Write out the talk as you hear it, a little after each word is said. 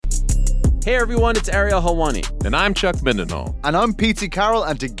Hey everyone, it's Ariel Helwani. And I'm Chuck Mendenhall. And I'm Pete Carroll,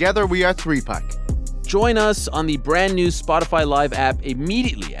 and together we are 3-Pack. Join us on the brand new Spotify Live app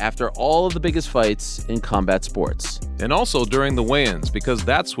immediately after all of the biggest fights in combat sports. And also during the weigh-ins, because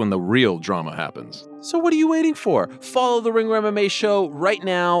that's when the real drama happens. So what are you waiting for? Follow the Ringer MMA show right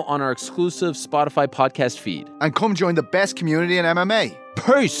now on our exclusive Spotify podcast feed. And come join the best community in MMA.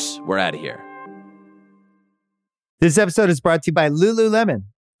 Peace! We're out of here. This episode is brought to you by Lululemon.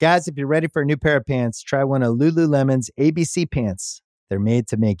 Guys, if you're ready for a new pair of pants, try one of Lululemon's ABC pants. They're made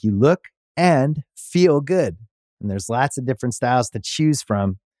to make you look and feel good. And there's lots of different styles to choose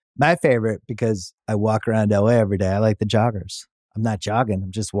from. My favorite, because I walk around LA every day, I like the joggers. I'm not jogging,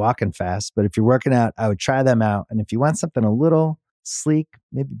 I'm just walking fast. But if you're working out, I would try them out. And if you want something a little sleek,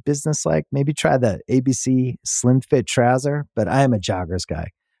 maybe business-like, maybe try the ABC Slim Fit trouser. But I am a joggers guy.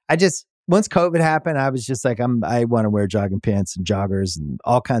 Once COVID happened, I was just like, I want to wear jogging pants and joggers and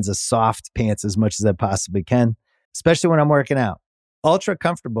all kinds of soft pants as much as I possibly can, especially when I'm working out. Ultra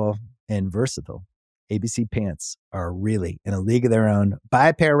comfortable and versatile. ABC pants are really in a league of their own. Buy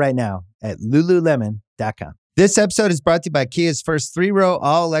a pair right now at Lululemon.com. This episode is brought to you by Kia's first 3-row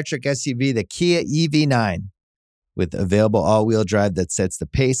all-electric SUV, the Kia EV9. With available all-wheel drive that sets the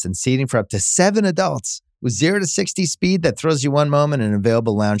pace and seating for up to 7 adults. With 0 to 60 speed that throws you one moment and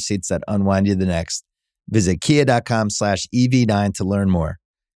available lounge seats that unwind you the next. Visit kia.com/EV9 to learn more.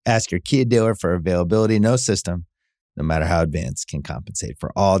 Ask your Kia dealer for availability. No system, no matter how advanced, can compensate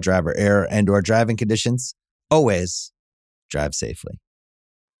for all driver error and or driving conditions. Always drive safely.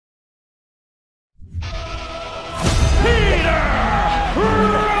 Peter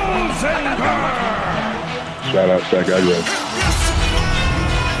Rosenberg! Shout out Scarlett.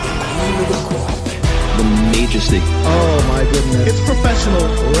 The majesty. Oh my goodness. It's professional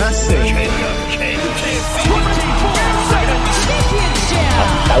wrestling.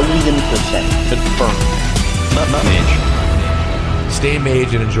 1,000% confirmed. Mage. Stay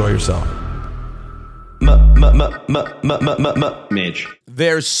mage and enjoy yourself. Mage.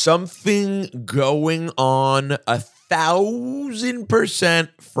 There's something going on 1,000%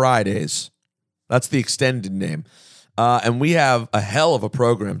 Fridays. That's the extended name. And we have a hell of a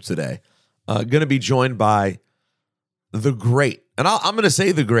program today. Going to be joined by the great, and I'm going to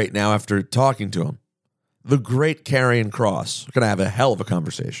say the great now after talking to him, the great Karrion Kross. We're going to have a hell of a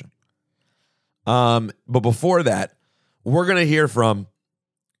conversation. But before that, we're going to hear from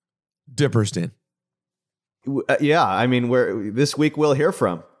Diperstein. Yeah, I mean, this week we'll hear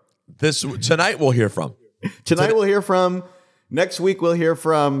from. Tonight we'll hear from. Tonight we'll hear from. Next week we'll hear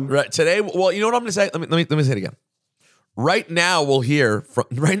from. Right today. Well, you know what I'm going to say. Let me say it again. Right now we'll hear from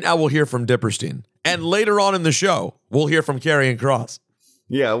Diperstein, and later on in the show we'll hear from Karrion Kross.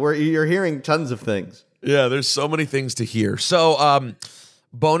 Yeah, you're hearing tons of things. Yeah, there's so many things to hear. So,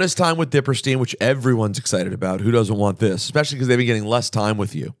 bonus time with Diperstein, which everyone's excited about. Who doesn't want this? Especially because they've been getting less time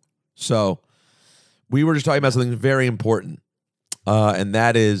with you. So, we were just talking about something very important, and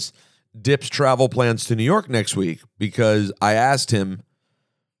that is Dip's travel plans to New York next week, because I asked him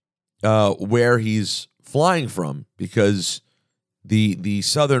where he's flying from, because the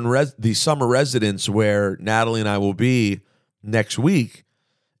summer residence where Natalie and I will be next week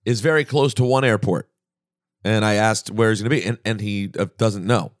is very close to one airport. And I asked where he's going to be, and he doesn't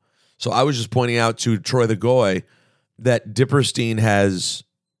know. So I was just pointing out to Troy the Goy that Diperstein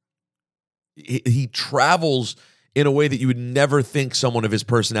he travels in a way that you would never think someone of his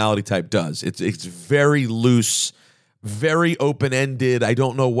personality type does. It's very loose, very open-ended. I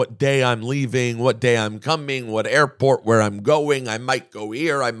don't know what day I'm leaving, what day I'm coming, what airport, where I'm going. I might go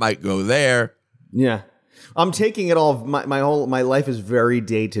here, I might go there. Yeah. I'm taking it all. My life is very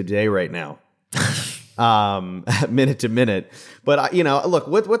day to day right now. Minute to minute. But look,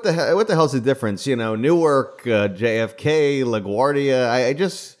 what the hell's the difference? Newark, JFK, LaGuardia. I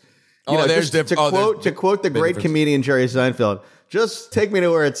just to quote the great comedian Jerry Seinfeld, just take me to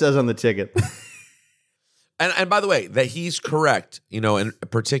where it says on the ticket. And by the way, that he's correct, and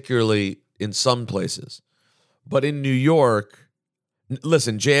particularly in some places. But in New York,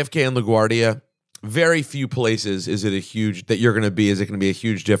 listen, JFK and LaGuardia, very few places is it going to be a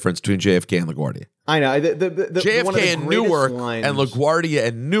huge difference between JFK and LaGuardia. I know. JFK and Newark and LaGuardia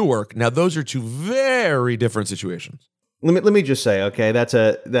and Newark, now those are two very different situations. Let me just say, okay, that's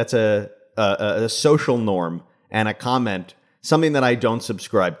a social norm and a comment, something that I don't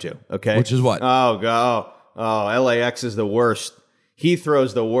subscribe to, okay? Which is what? LAX is the worst.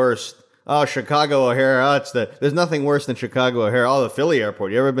 Heathrow's the worst. Oh, Chicago O'Hare. There's nothing worse than Chicago O'Hare. Oh, the Philly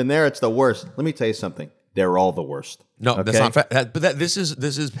airport. You ever been there? It's the worst. Let me tell you something. They're all the worst. No, okay? That's not fact. But this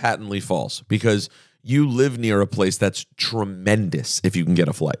is patently false, because you live near a place that's tremendous if you can get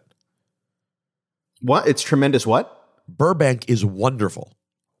a flight. What? It's tremendous what? Burbank is wonderful.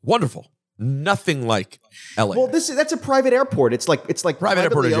 Wonderful. Nothing like LA. Well, that's a private airport. It's like Private airport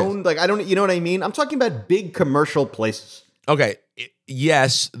privately is owned. Like, I don't, you know what I mean? I'm talking about big commercial places. Okay.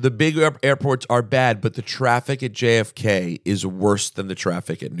 Yes, the big airports are bad, but the traffic at JFK is worse than the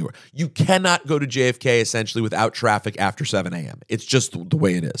traffic at Newark. You cannot go to JFK essentially without traffic after 7 a.m. It's just the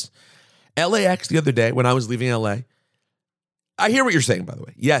way it is. LAX the other day when I was leaving LA, I hear what you're saying, by the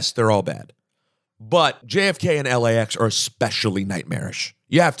way. Yes, they're all bad. But JFK and LAX are especially nightmarish.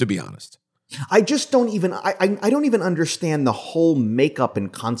 You have to be honest. I just don't even, I don't even understand the whole makeup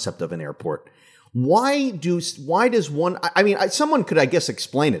and concept of an airport. Why does one, I mean, someone could, I guess,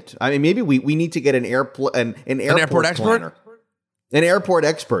 explain it. I mean, maybe we need to get an airport expert? planner. An airport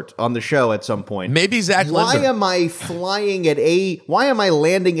expert on the show at some point. Maybe Zach Linder. Why am I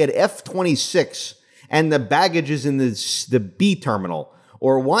landing at F-26 and the baggage is in the B terminal?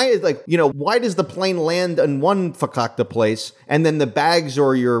 Or why does the plane land in one fakakta place and then the bags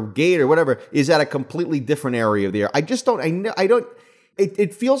or your gate or whatever is at a completely different area of the air? I just don't,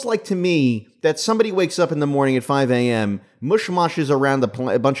 it feels like to me that somebody wakes up in the morning at 5 a.m., mush-mushes around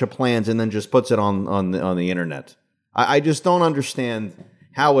a bunch of plans and then just puts it on the internet. I just don't understand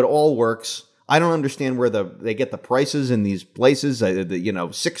how it all works. I don't understand where they get the prices in these places.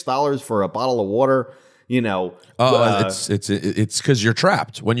 $6 for a bottle of water. It's because you're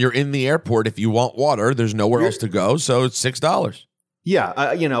trapped. When you're in the airport, if you want water, there's nowhere else to go, so it's $6.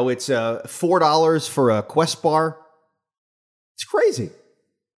 Yeah, it's $4 for a Quest bar. It's crazy.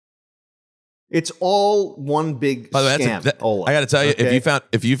 It's all one big scam. I got to tell you, okay?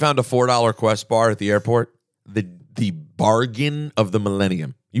 if you found a $4 Quest bar at the airport, the bargain of the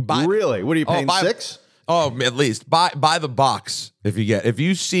millennium. You buy really? What are you paying? $6? Oh, at least buy the box. If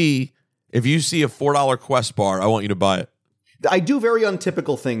you see a $4 Quest bar, I want you to buy it. I do very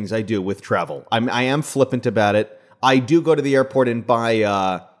untypical things. I do with travel. I am flippant about it. I do go to the airport and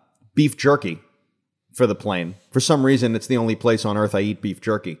buy beef jerky for the plane. For some reason, it's the only place on earth I eat beef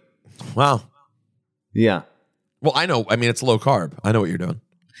jerky. Wow. Yeah. Well, I know. I mean, it's low carb. I know what you're doing.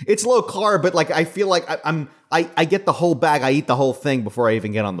 It's low carb, but like I feel like I get the whole bag. I eat the whole thing before I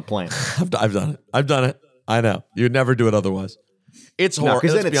even get on the plane. I've done it. I know. You'd never do it otherwise. It's horrible.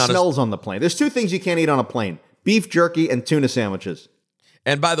 Because then it smells on the plane. There's two things you can't eat on a plane: beef jerky and tuna sandwiches.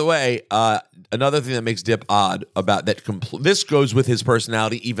 And by the way, another thing that makes Dip odd about that, this goes with his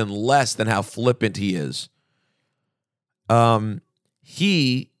personality even less than how flippant he is.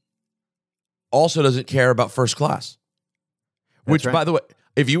 He also doesn't care about first class. Which, by the way,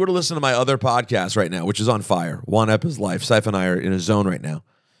 if you were to listen to my other podcast right now, which is on fire, One Ep is Life, Syph and I are in a zone right now.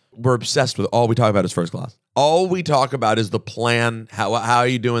 We're obsessed with all we talk about is first class. All we talk about is the plan. How are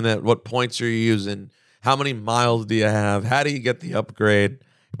you doing that? What points are you using? How many miles do you have? How do you get the upgrade?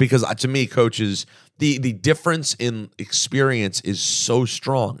 Because to me, coaches, the difference in experience is so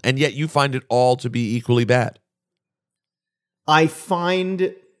strong, and yet you find it all to be equally bad. I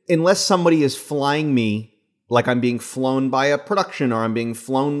find, unless somebody is flying me, like I'm being flown by a production or I'm being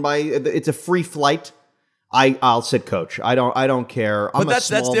flown by, it's a free flight, I'll sit coach. I don't care. But that's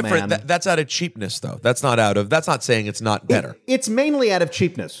different. That's out of cheapness, though. That's not saying it's not better. It's mainly out of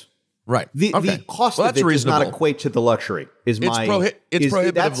cheapness. Right. The cost of it does not equate to the luxury. It's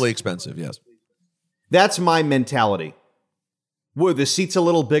prohibitively expensive, yes. That's my mentality. Were the seats a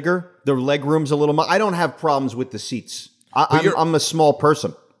little bigger? The leg room's a little more. I don't have problems with the seats. I'm a small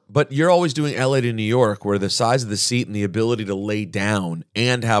person. But you're always doing LA to New York, where the size of the seat and the ability to lay down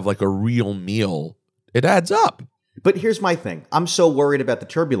and have like a real meal, it adds up. But here's my thing. I'm so worried about the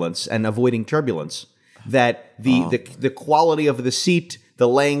turbulence and avoiding turbulence that the quality of the seat, the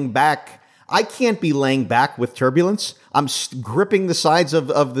laying back, I can't be laying back with turbulence. I'm gripping the sides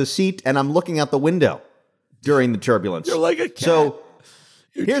of the seat and I'm looking out the window during the turbulence. You're like a cat. So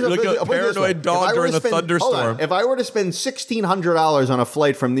You're like a paranoid dog during a thunderstorm. If I were to spend $1,600 on a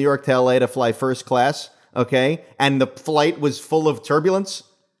flight from New York to LA to fly first class, okay, and the flight was full of turbulence,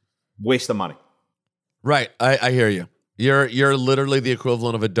 waste of money. Right, I hear you. You're literally the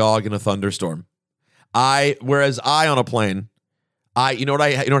equivalent of a dog in a thunderstorm. Whereas on a plane, you know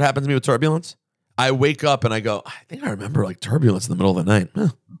what happens to me with turbulence? I wake up and I go, I think I remember like turbulence in the middle of the night.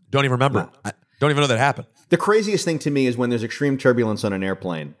 Don't even remember. I don't even know that happened. The craziest thing to me is when there's extreme turbulence on an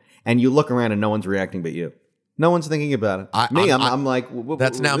airplane and you look around and no one's reacting but you. No one's thinking about it. I'm like,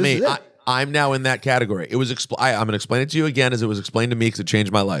 that's now me. I'm now in that category. It was. I'm going to explain it to you again as it was explained to me because it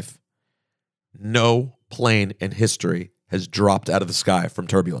changed my life. No plane in history has dropped out of the sky from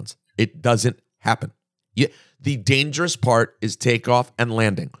turbulence. It doesn't happen. The dangerous part is takeoff and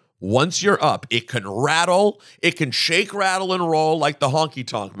landing. Once you're up, it can rattle, it can shake, rattle, and roll like the honky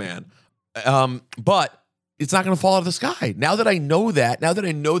tonk man. But it's not going to fall out of the sky. Now that I know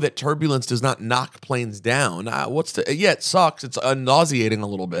that turbulence does not knock planes down, it sucks. It's nauseating a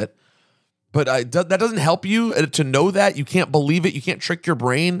little bit. But that doesn't help you to know that. You can't believe it. You can't trick your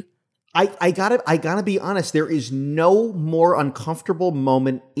brain. I gotta be honest. There is no more uncomfortable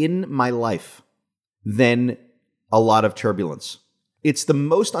moment in my life than a lot of turbulence. It's the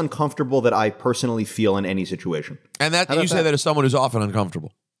most uncomfortable that I personally feel in any situation. And you say that as someone who's often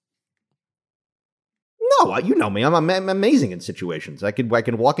uncomfortable. No, you know me. I'm amazing in situations. I can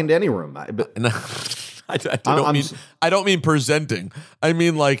walk into any room. I don't mean presenting. I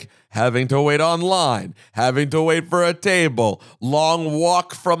mean like having to wait online, having to wait for a table, long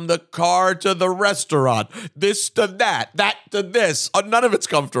walk from the car to the restaurant, this to that to this. None of it's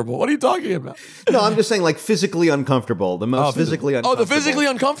comfortable. What are you talking about? No, I'm just saying like physically uncomfortable. The most physically uncomfortable. Oh, the physically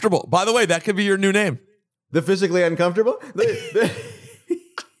uncomfortable. By the way, that could be your new name. The physically uncomfortable?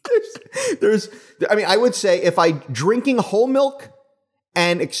 I would say if drinking whole milk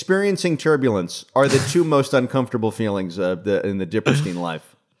and experiencing turbulence are the two most uncomfortable feelings in the Diperstein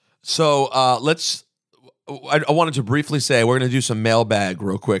life. So I wanted to briefly say we're going to do some mailbag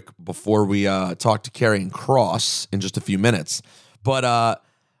real quick before we talk to Karrion Kross in just a few minutes. But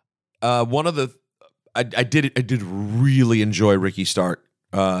one of the I did really enjoy Ricky Stark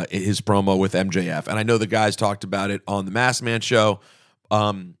his promo with MJF, and I know the guys talked about it on the Masked Man show.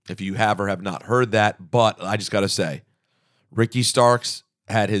 If you have or have not heard that, but I just got to say, Ricky Starks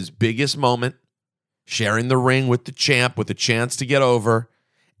had his biggest moment, sharing the ring with the champ with a chance to get over,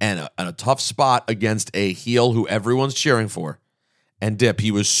 and a tough spot against a heel who everyone's cheering for. And Dip,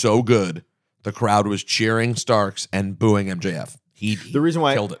 he was so good, the crowd was cheering Starks and booing MJF. He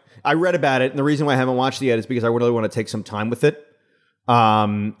killed it. I read about it, and the reason why I haven't watched it yet is because I really want to take some time with it.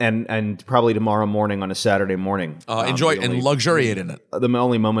 And probably tomorrow morning on a Saturday morning. Enjoy and luxuriate in it. The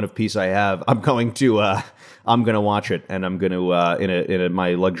only moment of peace I have, I'm going to watch it, and I'm going to in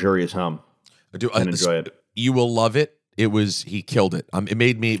my luxurious home and enjoy it. You will love it. He killed it. It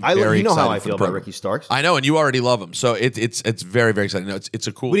made me very you know excited how I feel about Ricky Starks. I know, and you already love him, so it's very, very exciting. No, it's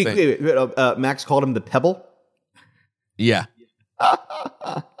a cool thing. Max called him the Pebble. Yeah.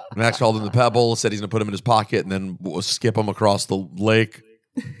 Max called him the Pebble, said he's going to put him in his pocket and then skip him across the lake.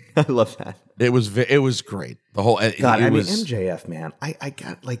 I love that. It was great. The whole MJF, man. I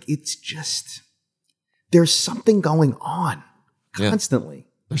got it's just there's something going on constantly.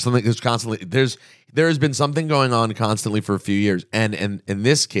 Yeah. There has been something going on constantly for a few years, and in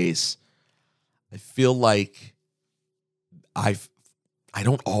this case, I feel like I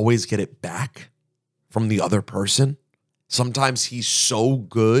don't always get it back from the other person. Sometimes he's so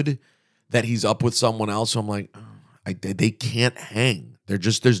good that he's up with someone else. So I'm like, they can't hang.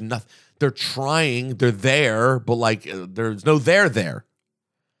 There's nothing. They're trying. They're there, but there's no there.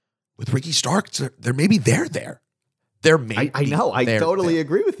 With Ricky Stark, they're maybe there. They're maybe. I know. I totally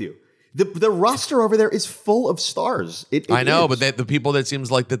agree with you. The roster over there is full of stars. I know, but the people that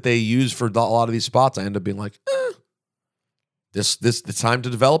seems like that they use for a lot of these spots, I end up being like, this it's time to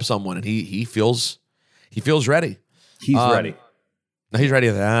develop someone, and he feels ready. He's ready. No, he's ready.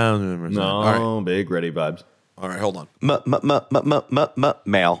 No, big ready vibes. All right, hold on.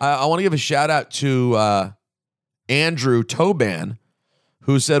 Mail. I want to give a shout out to Andrew Toban,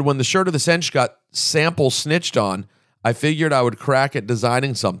 who said, when the shirt of the cinch got sample snitched on, I figured I would crack at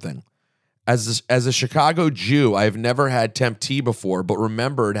designing something. As a Chicago Jew, I've never had temp tea before, but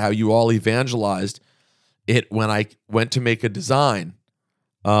remembered how you all evangelized it when I went to make a design.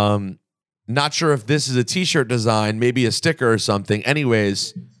 Not sure if this is a t-shirt design, maybe a sticker or something.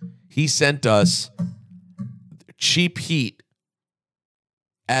 Anyways, he sent us Cheap Heat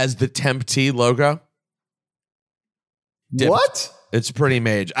as the Temp T logo. What? It's pretty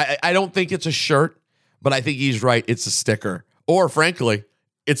major. I don't think it's a shirt, but I think he's right. It's a sticker. Or frankly,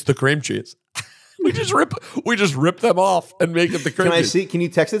 it's the cream cheese. we just rip them off and make it the cream cheese. Can you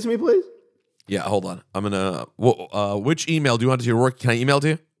text it to me, please? Yeah, hold on. I'm gonna which email do you want to your work? Can I email it to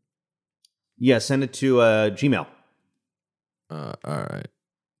you? Yeah, send it to Gmail. All right.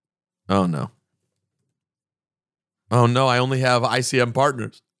 Oh, no, I only have ICM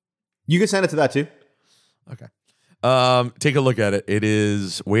partners. You can send it to that, too. Okay. Take a look at it. It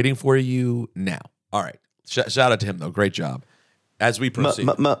is waiting for you now. All right. Shout out to him, though. Great job. As we proceed.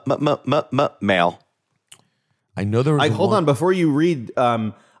 Mail. I know there was hold on. Before you read,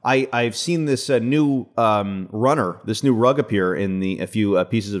 I've seen this new runner, this new rug appear in a few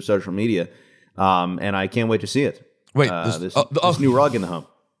pieces of social media, and I can't wait to see it. Wait, this new rug in the home.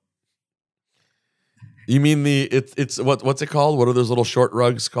 You mean it's what's it called? What are those little short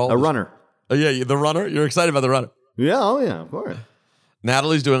rugs called? A runner. Oh yeah, the runner. You're excited about the runner? Yeah, of course.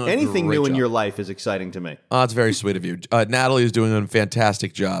 Natalie's doing anything new in job. your life is exciting to me. Oh, it's very sweet of you. Natalie is doing a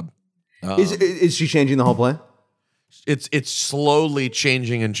fantastic job. Is she changing the whole plan? It's slowly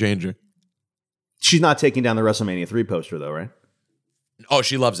changing and changing. She's not taking down the WrestleMania 3 poster, though, right? Oh,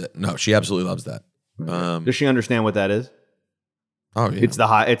 she loves it. No, she absolutely loves that. Does she understand what that is? Oh, yeah. It's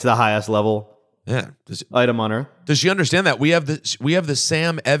the highest level item on Earth. Does she understand that we have the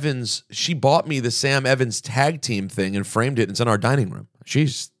Sam Evans? She bought me the Sam Evans tag team thing and framed it. And it's in our dining room. I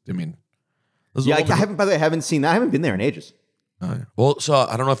haven't. By the way, I haven't seen that. I haven't been there in ages. Well, so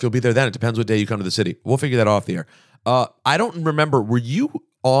I don't know if you'll be there then. It depends what day you come to the city. We'll figure that off the air. I don't remember. Were you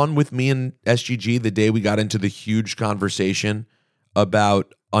on with me and SGG the day we got into the huge conversation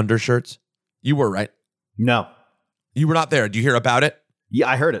about undershirts? You were, right? No. You were not there. Did you hear about it? Yeah,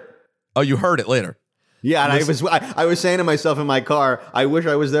 I heard it. Oh, you heard it later. Yeah, and I was saying to myself in my car, I wish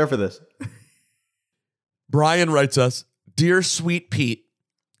I was there for this. Brian writes us, Dear Sweet Pete,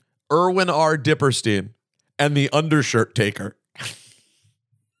 Erwin R. Diperstein, and the undershirt taker.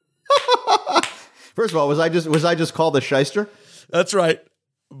 First of all, was I just called a shyster? That's right.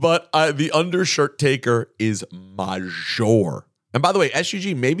 But the undershirt taker is major. And by the way,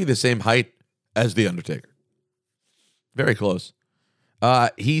 SGG may be the same height as the Undertaker. Very close.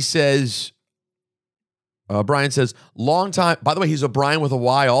 He says, Brian says, long time. By the way, he's a Brian with a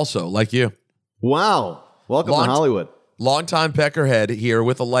Y also, like you. Wow. Welcome to Hollywood. Long-time Peckerhead here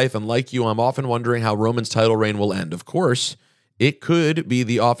with a life, and like you, I'm often wondering how Roman's title reign will end. Of course, it could be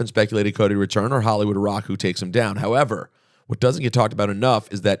the often speculated Cody return or Hollywood Rock who takes him down. However, what doesn't get talked about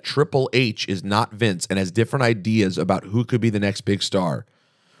enough is that Triple H is not Vince and has different ideas about who could be the next big star.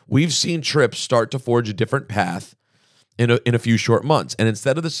 We've seen Trips start to forge a different path in a few short months, and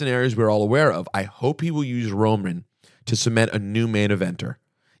instead of the scenarios we're all aware of, I hope he will use Roman to cement a new main eventer.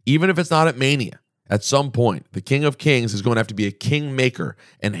 Even if it's not at Mania, at some point, the King of Kings is going to have to be a kingmaker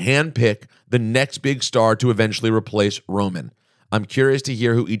and handpick the next big star to eventually replace Roman. I'm curious to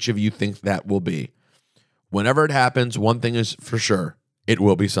hear who each of you think that will be. Whenever it happens, one thing is for sure, it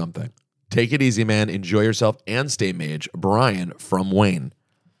will be something. Take it easy, man. Enjoy yourself and stay mage. Brian from Wayne.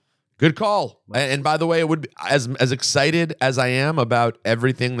 Good call. And by the way, it would be, as excited as I am about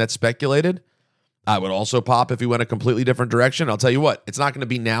everything that's speculated, I would also pop if he went a completely different direction. I'll tell you what, it's not going to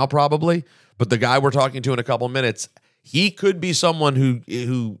be now probably, but the guy we're talking to in a couple of minutes, he could be someone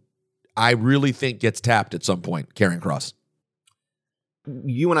who I really think gets tapped at some point, Karrion Kross.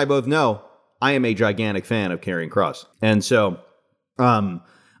 You and I both know I am a gigantic fan of Karrion Kross. And so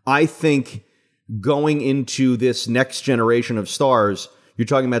I think going into this next generation of stars, you're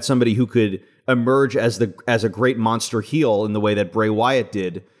talking about somebody who could emerge as a great monster heel in the way that Bray Wyatt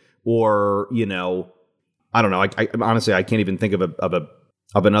did, or, you know, I don't know. I honestly, I can't even think of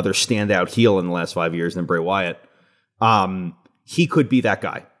another standout heel in the last 5 years than Bray Wyatt. He could be that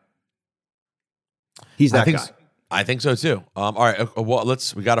guy. He's that guy. I think so too. All right, well,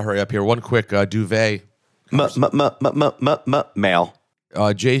 we got to hurry up here. One quick duvet. Mail.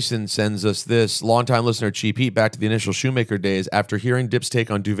 Jason sends us this. Longtime listener, Cheap Heat, back to the initial Shoemaker days. After hearing Dip's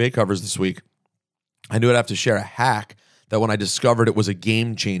take on duvet covers this week, I knew I'd have to share a hack that when I discovered it was a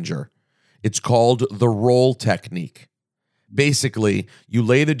game changer. It's called the roll technique. Basically, you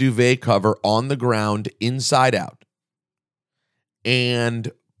lay the duvet cover on the ground inside out and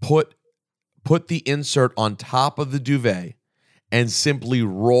put the insert on top of the duvet and simply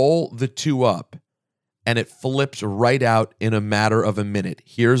roll the two up, and it flips right out in a matter of a minute.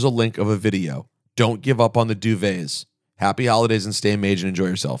 Here's a link of a video. Don't give up on the duvets. Happy holidays and stay mage and enjoy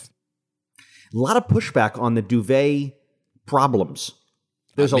yourself. A lot of pushback on the duvet problems.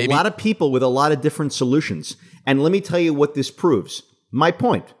 There's a lot of people with a lot of different solutions. And let me tell you what this proves. My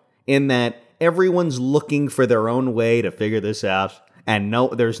point, in that everyone's looking for their own way to figure this out. And no,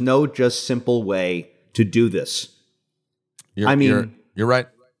 there's no just simple way to do this. You're right. When you're right,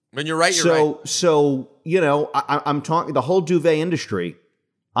 you're right. So you know, I'm talking the whole duvet industry.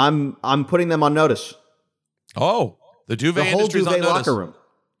 I'm putting them on notice. Oh, the duvet industry is on notice. Locker room.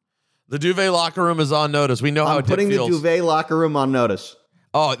 The duvet locker room is on notice. We know how it feels. I'm putting the duvet locker room on notice.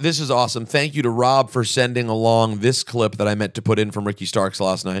 Oh, this is awesome. Thank you to Rob for sending along this clip that I meant to put in from Ricky Starks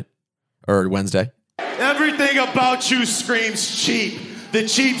last night, or Wednesday. Everything about you screams cheap. The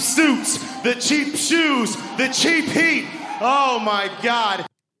cheap suits, the cheap shoes, the cheap heat. Oh my God.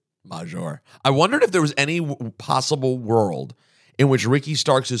 Major. I wondered if there was any possible world in which Ricky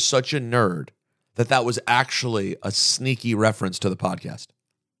Starks is such a nerd that was actually a sneaky reference to the podcast.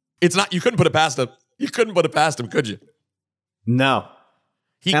 It's not, you couldn't put it past him. You couldn't put it past him, could you? No.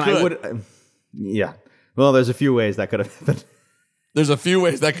 He and could. I would, yeah. Well, there's a few ways that could have happened. There's a few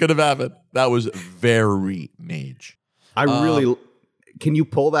ways that could have happened. That was very mage. I really, Can you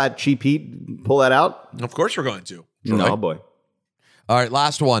pull that cheap heat? Pull that out? Of course we're going to. No, Right? boy. All right,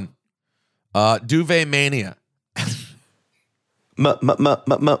 last one. Duvet Mania.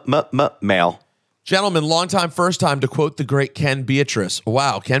 Male. Gentlemen, long time, first time, to quote the great Ken Beatrice.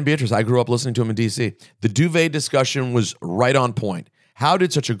 Wow, Ken Beatrice. I grew up listening to him in D.C. The duvet discussion was right on point. How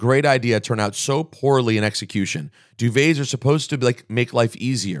did such a great idea turn out so poorly in execution? Duvets are supposed to make life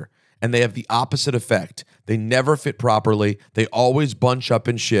easier, and they have the opposite effect. They never fit properly. They always bunch up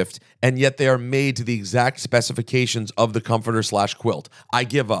and shift, and yet they are made to the exact specifications of the comforter/quilt. I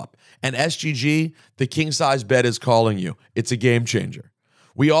give up. And SGG, the king-size bed is calling you. It's a game changer.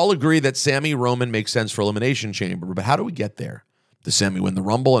 We all agree that Sami Roman makes sense for Elimination Chamber, but how do we get there? Does Sami win the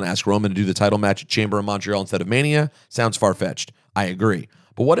Rumble and ask Roman to do the title match at Chamber in Montreal instead of Mania? Sounds far-fetched. I agree.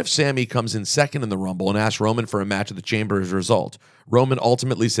 But what if Sami comes in second in the Rumble and asks Roman for a match at the Chamber as a result? Roman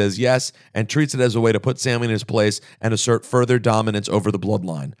ultimately says yes and treats it as a way to put Sami in his place and assert further dominance over the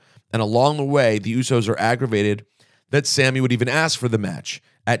Bloodline. And along the way, the Usos are aggravated that Sami would even ask for the match.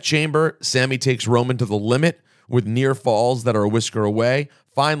 At Chamber, Sami takes Roman to the limit with near falls that are a whisker away.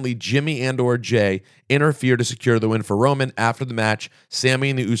 Finally, Jimmy and/or Jay interfere to secure the win for Roman. After the match, Sami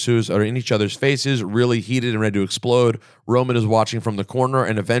and the Usos are in each other's faces, really heated and ready to explode. Roman is watching from the corner,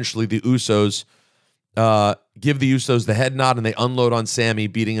 and eventually the Usos give the Usos the head nod, and they unload on Sami,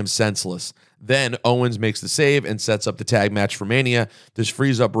 beating him senseless. Then Owens makes the save and sets up the tag match for Mania. This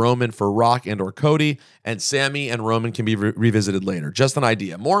frees up Roman for Rock and/or Cody, and Sami and Roman can be revisited later. Just an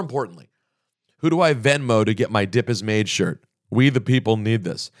idea. More importantly, who do I Venmo to get my Dip is Made shirt? We, the people, need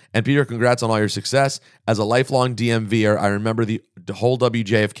this. And Peter, congrats on all your success. As a lifelong DMVer, I remember the whole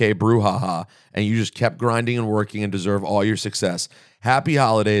WJFK brouhaha, and you just kept grinding and working and deserve all your success. Happy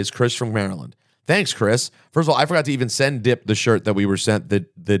holidays, Chris from Maryland. Thanks, Chris. First of all, I forgot to even send Dip the shirt that we were sent, the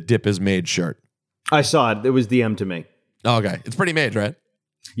Dip is Made shirt. I saw it. It was DM'd to me. Okay. It's pretty made, right?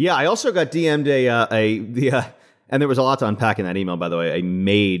 Yeah, I also got DM'd and there was a lot to unpack in that email, by the way, a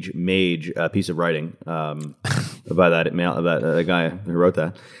mage piece of writing by that guy who wrote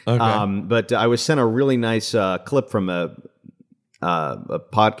that. Okay. But I was sent a really nice clip from a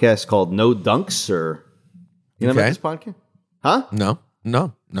podcast called No Dunks, or you know about this podcast? Huh? No.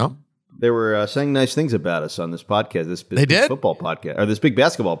 They were saying nice things about us on this podcast, this they did? football podcast, or this big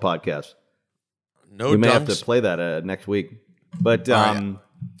basketball podcast. No we may dunks. have to play that next week. But right.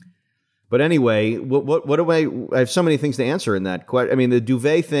 But anyway, what do I have so many things to answer in that question. I mean, the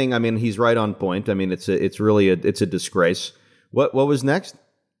duvet thing, I mean, he's right on point. I mean, it's really a disgrace. What was next?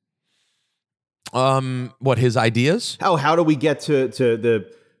 What, his ideas? How do we get to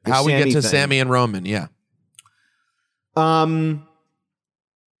the how we Sami get to thing? Sami and Roman, yeah.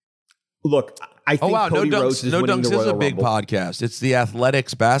 Look, I think Cody No Rhodes Dunks. is No winning Dunks the is a Royal big Rumble. podcast. It's the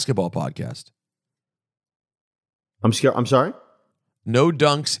Athletics basketball podcast. I'm scared. I'm sorry. No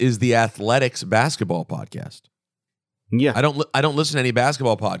Dunks is the Athletics basketball podcast. Yeah, I don't listen to any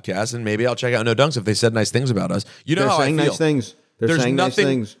basketball podcasts, and maybe I'll check out No Dunks if they said nice things about us. You know they're how saying I feel. nice things. They're saying nothing,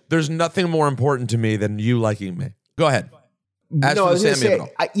 nice things. There's nothing more important to me than you liking me. Go ahead. As No, for I was the going Sami to of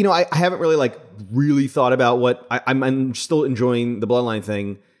say, it all. I haven't really thought about what I'm still enjoying the Bloodline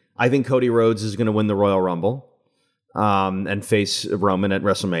thing. I think Cody Rhodes is going to win the Royal Rumble and face Roman at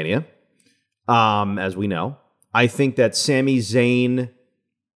WrestleMania, as we know. I think that Sami Zayn,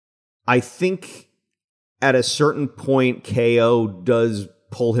 I think at a certain point, KO does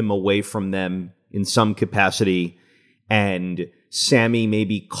pull him away from them in some capacity, and Sami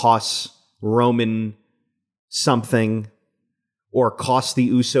maybe costs Roman something or costs the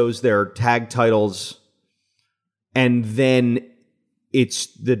Usos their tag titles, and then it's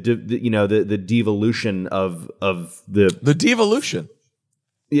the devolution of the devolution.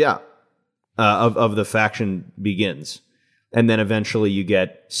 Yeah. Of the faction begins. And then eventually you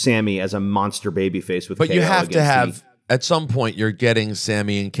get Sami as a monster babyface with But KO you have to against have, at some point, you're getting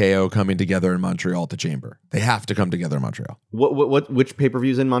Sami and KO coming together in Montreal at the Chamber. They have to come together in Montreal. which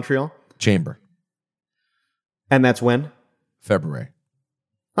pay-per-view's in Montreal? Chamber. And that's when? February.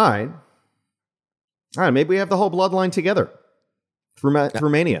 All right, maybe we have the whole Bloodline together through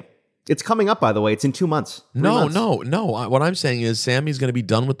Mania. It's coming up, by the way. It's in 2 months. 3 months. No. What I'm saying is Sami's going to be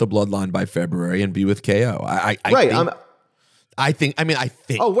done with the Bloodline by February and be with KO. I think.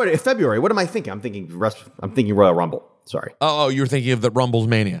 Oh, wait, February. What am I thinking? I'm thinking Royal Rumble. Sorry. Oh, you're thinking of the Rumble's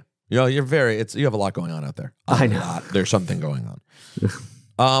Mania. You know, you have a lot going on out there. I know. There's something going on.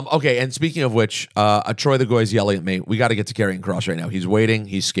 Okay, and speaking of which, Troy the Goy's yelling at me. We got to get to Karrion Kross right now. He's waiting.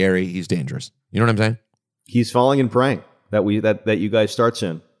 He's scary. He's dangerous. You know what I'm saying? He's falling and praying that you guys start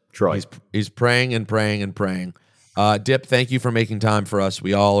soon. Troy. He's praying and praying and praying. Dip, thank you for making time for us.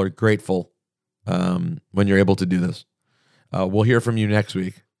 We all are grateful when you're able to do this. We'll hear from you next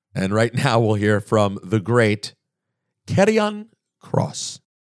week. And right now we'll hear from the great Karrion Kross.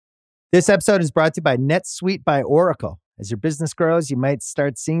 This episode is brought to you by NetSuite by Oracle. As your business grows, you might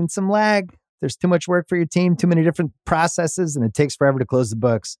start seeing some lag. There's too much work for your team, too many different processes, and it takes forever to close the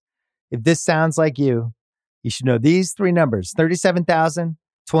books. If this sounds like you should know these three numbers: 37,000,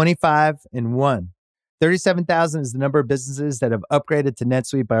 25, and 1. 37,000 is the number of businesses that have upgraded to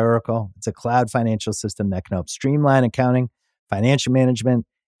NetSuite by Oracle. It's a cloud financial system that can help streamline accounting, financial management,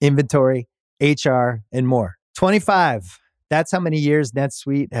 inventory, HR, and more. 25, that's how many years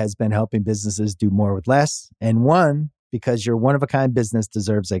NetSuite has been helping businesses do more with less. And 1, because your one-of-a-kind business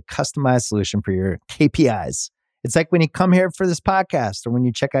deserves a customized solution for your KPIs. It's like when you come here for this podcast or when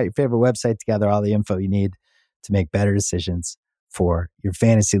you check out your favorite website to gather all the info you need to make better decisions for your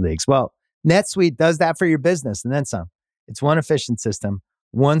fantasy leagues. Well, NetSuite does that for your business and then some. It's one efficient system,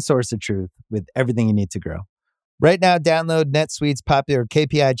 one source of truth with everything you need to grow. Right now, download NetSuite's popular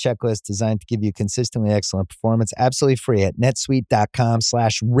KPI checklist designed to give you consistently excellent performance absolutely free at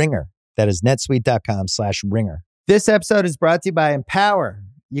netsuite.com/ringer. That is netsuite.com/ringer. This episode is brought to you by Empower.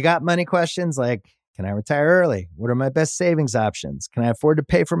 You got money questions like, can I retire early? What are my best savings options? Can I afford to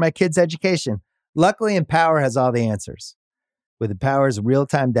pay for my kids' education? Luckily, Empower has all the answers. With Empower's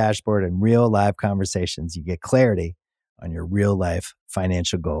real-time dashboard and real live conversations, you get clarity on your real-life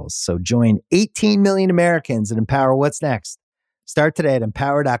financial goals. So join 18 million Americans and Empower what's next. Start today at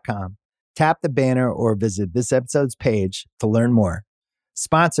empower.com. Tap the banner or visit this episode's page to learn more.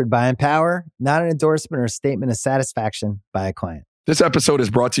 Sponsored by Empower, not an endorsement or statement of satisfaction by a client. This episode is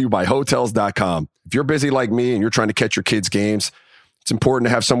brought to you by Hotels.com. If you're busy like me and you're trying to catch your kids' games, it's important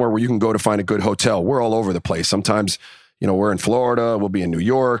to have somewhere where you can go to find a good hotel. We're all over the place. Sometimes, we're in Florida, we'll be in New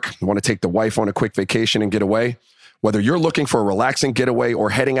York. You want to take the wife on a quick vacation and get away? Whether you're looking for a relaxing getaway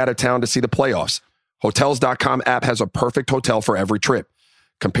or heading out of town to see the playoffs, Hotels.com app has a perfect hotel for every trip.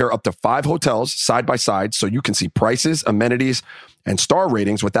 Compare up to 5 hotels side by side so you can see prices, amenities, and star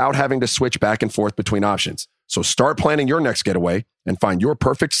ratings without having to switch back and forth between options. So start planning your next getaway and find your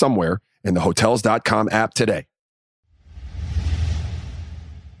perfect somewhere in the Hotels.com app today.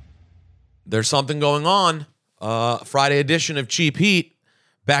 There's something going on. Friday edition of Cheap Heat.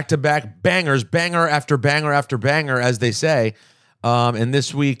 Back-to-back bangers, banger after banger after banger, as they say. And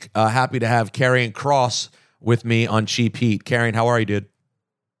this week, happy to have Karrion Kross with me on Cheap Heat. Karrion, how are you, dude?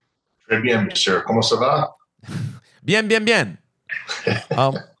 Très bien, monsieur. ¿Cómo ça va? Bien, bien, bien.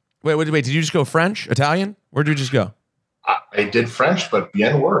 Wait, did you just go French, Italian? Where did you just go? I did French, but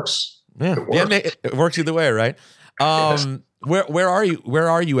bien works. Yeah, it works either way, right? Yes. Where are you? Where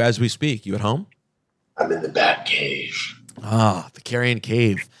are you as we speak? You at home? I'm in the Bat Cave. Ah, the Karrion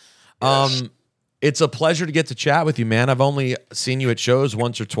Cave. Yes. It's a pleasure to get to chat with you, man. I've only seen you at shows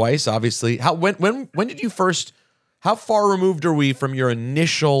once or twice, obviously. When did you first? How far removed are we from your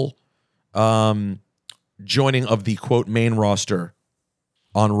initial joining of the quote main roster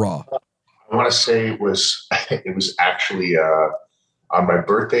on Raw? I want to say it was actually on my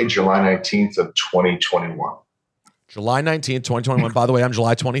birthday, July 19th of 2021. July 19th, 2021. By the way, I'm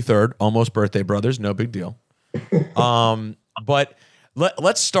July 23rd. Almost birthday brothers. No big deal. But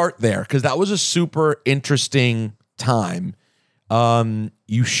let's start there because that was a super interesting time.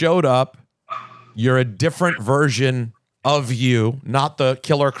 You showed up. You're a different version of you, not the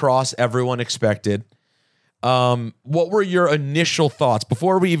killer Kross everyone expected. What were your initial thoughts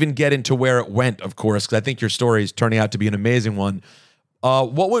before we even get into where it went, of course, because I think your story is turning out to be an amazing one.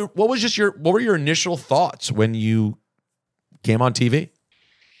 What were your initial thoughts when you came on TV?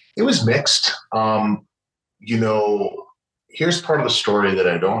 It was mixed. Here's part of the story that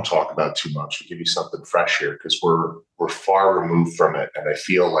I don't talk about too much to give you something fresh here because we're far removed from it. And I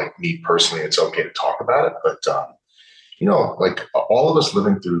feel like me personally, it's okay to talk about it. But, like all of us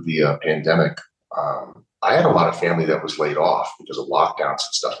living through the pandemic, I had a lot of family that was laid off because of lockdowns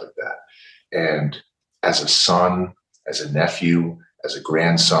and stuff like that. And as a son, as a nephew, as a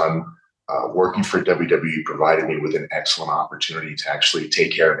grandson, working for WWE provided me with an excellent opportunity to actually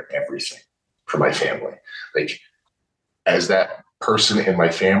take care of everything for my family. Like, as that person in my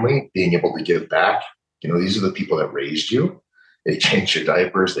family, being able to give back, these are the people that raised you. They changed your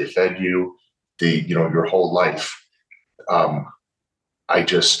diapers, they fed you, your whole life. The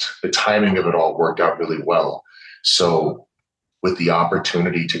timing of it all worked out really well. So with the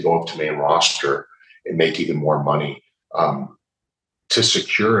opportunity to go up to main roster and make even more money, to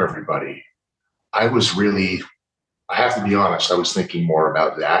secure everybody, I have to be honest, I was thinking more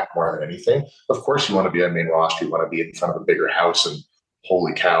about that more than anything. Of course, you want to be on main roster. You want to be in front of a bigger house. And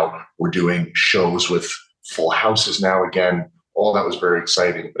holy cow, we're doing shows with full houses now again. All that was very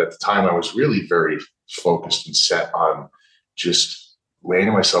exciting. But at the time, I was really very focused and set on just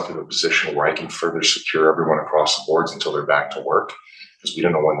landing myself in a position where I can further secure everyone across the boards until they're back to work, because we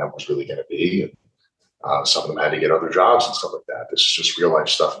didn't know when that was really going to be. And, some of them had to get other jobs and stuff like that. This is just real life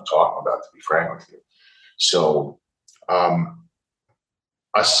stuff I'm talking about, to be frank with you. So,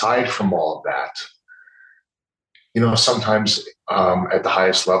 aside from all of that, sometimes at the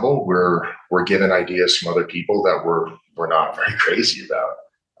highest level, we're given ideas from other people that we're not very crazy about.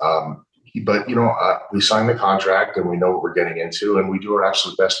 But we sign the contract and we know what we're getting into, and we do our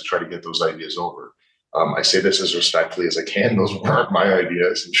absolute best to try to get those ideas over. I say this as respectfully as I can. Those weren't my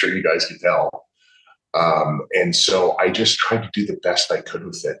ideas. I'm sure you guys can tell. And so I just tried to do the best I could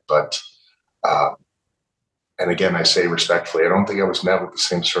with it. But, and again, I say respectfully, I don't think I was met with the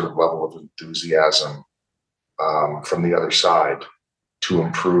same sort of level of enthusiasm from the other side to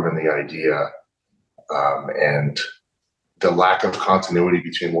improve in the idea. And the lack of continuity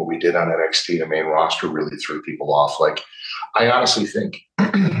between what we did on NXT and the main roster really threw people off. Like, I honestly think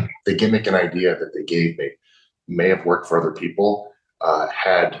the gimmick and idea that they gave me may have worked for other people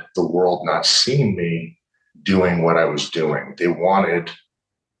had the world not seen me doing what I was doing. They wanted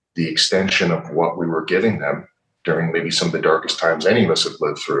the extension of what we were giving them during maybe some of the darkest times any of us have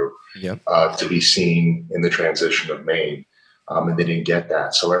lived through, to be seen in the transition of main. And they didn't get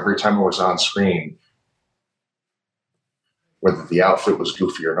that. So every time I was on screen, whether the outfit was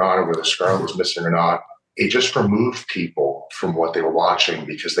goofy or not, or whether Scarlett was missing or not, it just removed people from what they were watching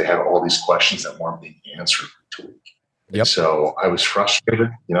because they had all these questions that weren't being answered for 2 weeks. Yep. So I was frustrated,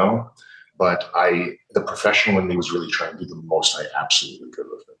 but the professional in me was really trying to do the most I absolutely could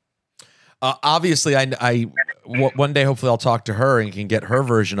with it. Obviously, one day, hopefully I'll talk to her and can get her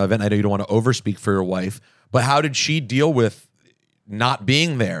version of it. I know you don't want to overspeak for your wife, but how did she deal with not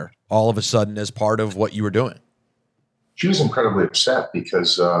being there all of a sudden as part of what you were doing? She was incredibly upset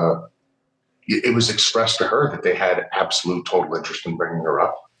because it was expressed to her that they had absolute total interest in bringing her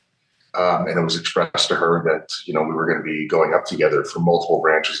up. And it was expressed to her that, we were going to be going up together for multiple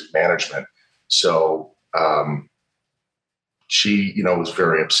branches of management. So she, was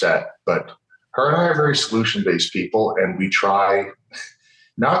very upset. But her and I are very solution-based people, and we try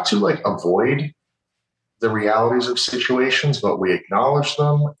not to avoid the realities of situations, but we acknowledge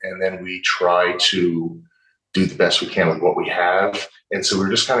them, and then we try to do the best we can with what we have. And so we're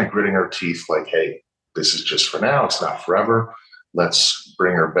just kind of gritting our teeth like, hey, this is just for now. It's not forever. Let's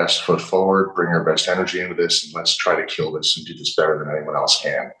bring our best foot forward, bring our best energy into this, and let's try to kill this and do this better than anyone else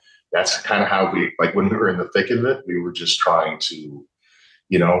can. That's kind of how we, when we were in the thick of it, we were just trying to,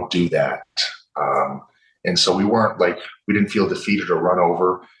 do that. And so we weren't we didn't feel defeated or run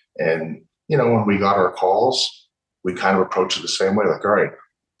over. And, when we got our calls, we kind of approached it the same way, all right,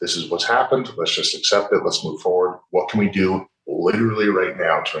 this is what's happened. Let's just accept it. Let's move forward. What can we do literally right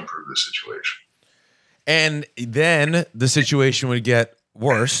now to improve the situation? And then the situation would get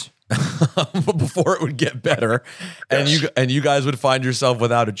worse before it would get better. Yes. And you guys would find yourself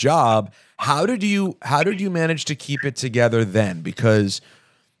without a job. How did you manage to keep it together then? Because,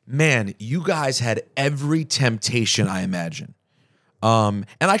 man, you guys had every temptation, I imagine. And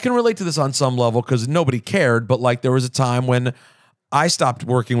I can relate to this on some level because nobody cared, but there was a time when I stopped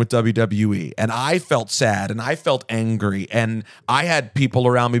working with WWE and I felt sad and I felt angry and I had people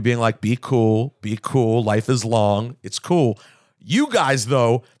around me being like, be cool, life is long, it's cool. You guys,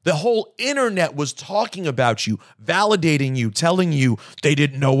 though, the whole internet was talking about you, validating you, telling you they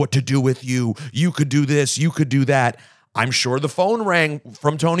didn't know what to do with you. You could do this, you could do that. I'm sure the phone rang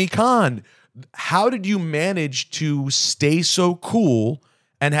from Tony Khan. How did you manage to stay so cool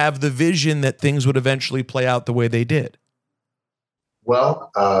and have the vision that things would eventually play out the way they did?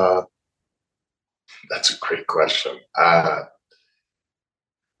 Well, that's a great question.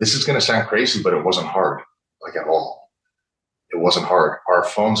 This is going to sound crazy, but it wasn't hard, at all. It wasn't hard. Our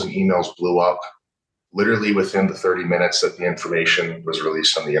phones and emails blew up literally within the 30 minutes that the information was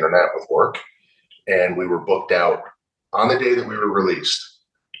released on the internet with work. And we were booked out on the day that we were released.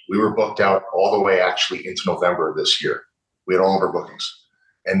 We were booked out all the way actually into November of this year. We had all of our bookings.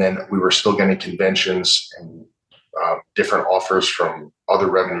 And then we were still getting conventions and different offers from other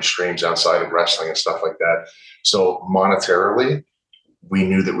revenue streams outside of wrestling and stuff like that. So monetarily, we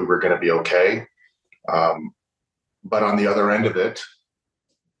knew that we were going to be okay. But on the other end of it,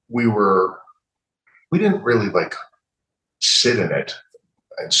 we didn't really sit in it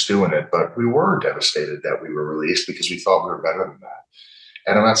and stew in it, but we were devastated that we were released because we thought we were better than that.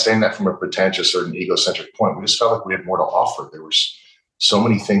 And I'm not saying that from a pretentious or an egocentric point. We just felt like we had more to offer. There was so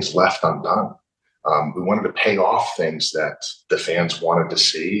many things left undone. We wanted to pay off things that the fans wanted to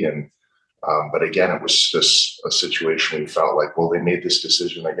see. And, but again, it was just a situation we felt like, well, they made this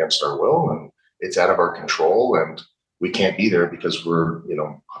decision against our will and it's out of our control. And we can't be there because we're,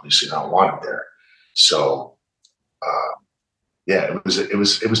 obviously not wanted there. So,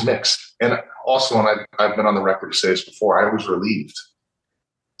 it was mixed. And also, and I've been on the record to say this before, I was relieved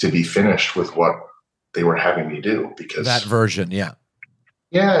to be finished with what they were having me do, because that version, yeah,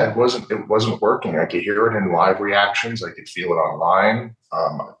 it wasn't working. I could hear it in live reactions. I could feel it online.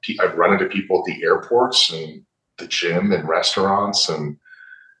 I'd run into people at the airports and the gym and restaurants and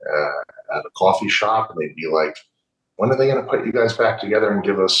at a coffee shop, and they'd be like, when are they going to put you guys back together and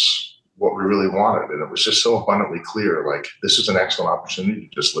give us what we really wanted? And it was just so abundantly clear, like, this is an excellent opportunity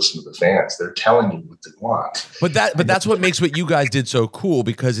to just listen to the fans. They're telling you what they want. But that's what makes what you guys did so cool,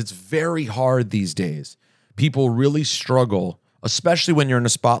 because it's very hard these days. People really struggle, especially when you're in a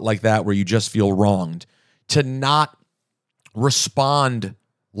spot like that where you just feel wronged, to not respond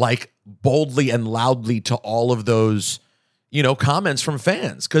like boldly and loudly to all of those, comments from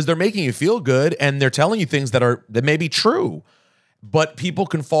fans, because they're making you feel good and they're telling you things that may be true. But people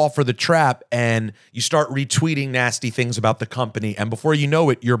can fall for the trap, and you start retweeting nasty things about the company, and before you know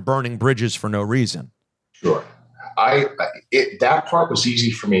it, you're burning bridges for no reason. Sure. That part was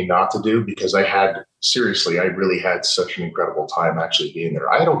easy for me not to do, because I really had such an incredible time actually being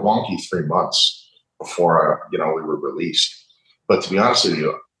there. I had a wonky 3 months before, we were released. But to be honest with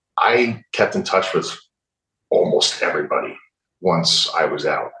you, I kept in touch with almost everybody once I was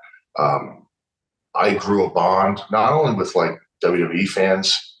out. I grew a bond, not only with like WWE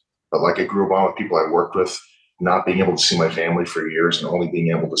fans, but like I grew a bond with people I worked with, not being able to see my family for years and only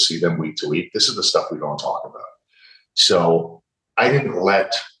being able to see them week to week. This is the stuff we don't talk about. So I didn't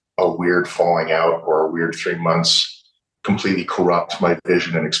let a weird falling out or a weird 3 months completely corrupt my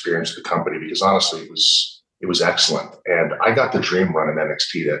vision and experience of the company, because honestly, it was excellent. And I got the dream run in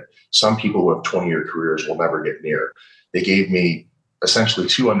NXT that some people who have 20-year careers will never get near. They gave me essentially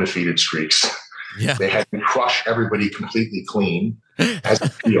 2 undefeated streaks. Yeah. They had me crush everybody completely clean as a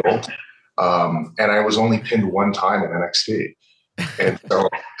field. And I was only pinned 1 time in NXT.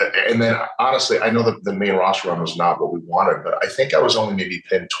 And then honestly, I know that the main roster run was not what we wanted, but I think I was only maybe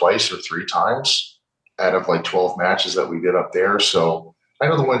pinned 2 or 3 times out of like 12 matches that we did up there. So I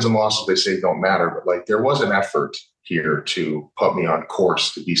know the wins and losses, they say, don't matter, but like there was an effort here to put me on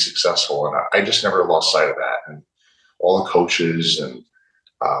course to be successful. And I just never lost sight of that. And all the coaches and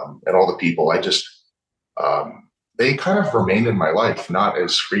all the people, they kind of remained in my life, not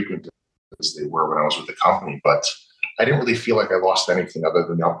as frequent as they were when I was with the company, but I didn't really feel like I lost anything other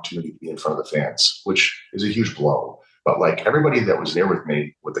than the opportunity to be in front of the fans, which is a huge blow. But like everybody that was there with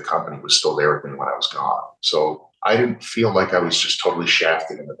me with the company was still there with me when I was gone. So I didn't feel like I was just totally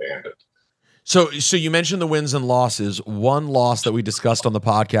shafted and abandoned. So you mentioned the wins and losses. One loss that we discussed on the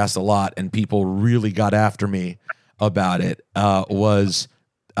podcast a lot, and people really got after me about it, was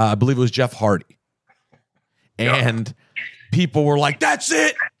I believe it was Jeff Hardy. And people were like, that's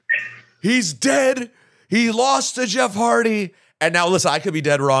it. He's dead. He lost to Jeff Hardy. And now, listen, I could be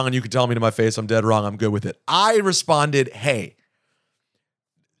dead wrong, and you could tell me to my face I'm dead wrong. I'm good with it. I responded, hey,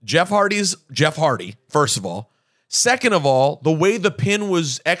 Jeff Hardy's Jeff Hardy, first of all. Second of all, the way the pin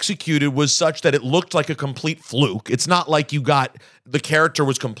was executed was such that it looked like a complete fluke. It's not like the character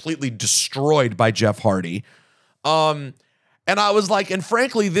was completely destroyed by Jeff Hardy. And I was like, and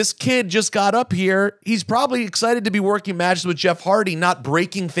frankly, this kid just got up here. He's probably excited to be working matches with Jeff Hardy, not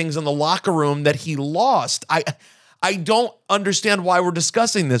breaking things in the locker room that he lost. I don't understand why we're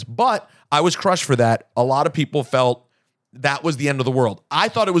discussing this, but I was crushed for that. A lot of people felt that was the end of the world. I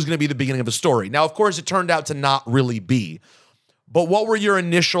thought it was going to be the beginning of a story. Now, of course, it turned out to not really be. But what were your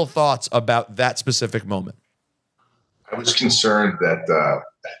initial thoughts about that specific moment? I was concerned that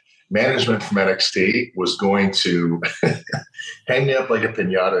management from NXT was going to hang me up like a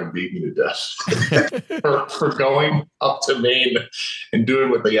piñata and beat me to death for going up to Maine and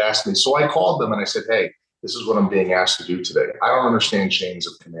doing what they asked me. So I called them and I said, hey, this is what I'm being asked to do today. I don't understand chains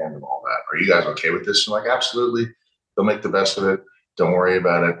of command and all that. Are you guys okay with this? And I'm like, absolutely. They'll make the best of it. Don't worry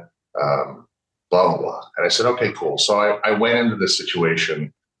about it. Blah, blah, blah. And I said, okay, cool. So I went into this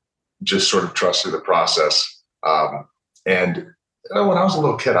situation, just sort of trusting the process. And when I was a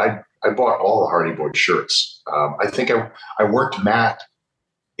little kid, I bought all the Hardy Boys shirts. I think I worked Matt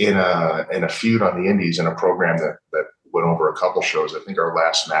in a feud on the Indies in a program that went over a couple shows. I think our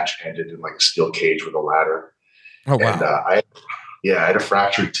last match ended in like a steel cage with a ladder. Oh, wow. And I had a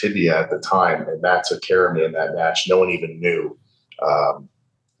fractured tibia at the time, and Matt took care of me in that match. No one even knew.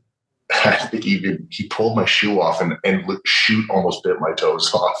 I think he pulled my shoe off and shoot almost bit my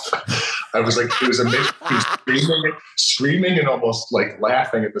toes off. I was like, it was a mix. He was screaming and almost like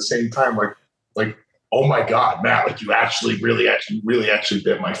laughing at the same time. Like, oh my God, Matt, like you really actually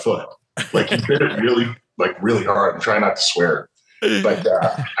bit my foot. Like you bit it really, like really hard. I'm trying not to swear. But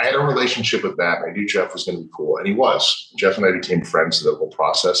I had a relationship with Matt, and I knew Jeff was going to be cool, and he was. Jeff and I became friends through the whole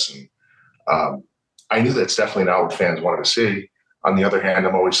process, and I knew that's definitely not what fans wanted to see. On the other hand,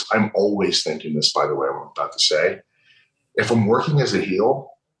 I'm always thinking this, by the way, what I'm about to say. If I'm working as a heel,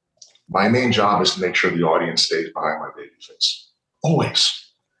 my main job is to make sure the audience stays behind my babyface. Always.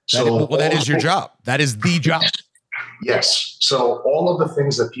 That is your job. That is the job. Yes. So all of the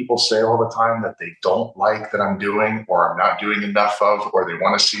things that people say all the time that they don't like that I'm doing, or I'm not doing enough of, or they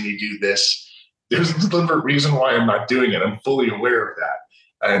want to see me do this, there's a deliberate reason why I'm not doing it. I'm fully aware of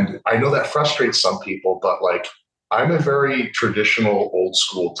that. And I know that frustrates some people, but like, I'm a very traditional, old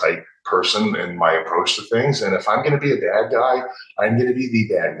school type person in my approach to things. And if I'm going to be a bad guy, I'm going to be the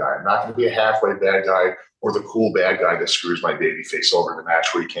bad guy. I'm not going to be a halfway bad guy or the cool bad guy that screws my baby face over in the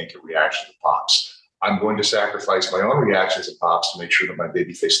match where he can't get reactions to pops. I'm going to sacrifice my own reactions to pops to make sure that my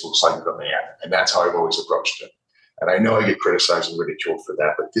baby face looks like a man. And that's how I've always approached it. And I know I get criticized and ridiculed for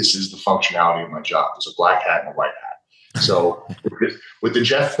that, but this is the functionality of my job. There's a black hat and a white hat. So with the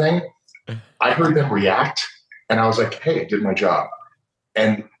Jeff thing, I heard them react and I was like, hey, I did my job.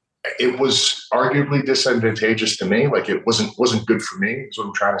 And it was arguably disadvantageous to me. Like it wasn't good for me is what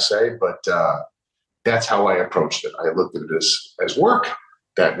I'm trying to say. But that's how I approached it. I looked at it as work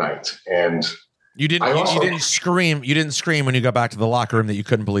that night. And you didn't scream. You didn't scream when you got back to the locker room that you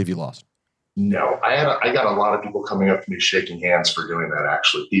couldn't believe you lost. No, I got a lot of people coming up to me, shaking hands for doing that.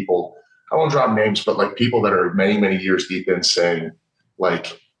 Actually, people, I won't drop names, but like people that are many, many years deep in saying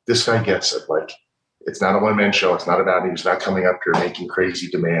like, this guy gets it. Like, it's not a one-man show. It's not about me. He's not coming up here making crazy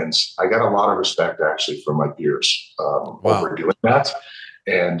demands. I got a lot of respect actually from my peers over doing that.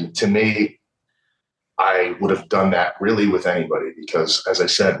 And to me, I would have done that really with anybody because, as I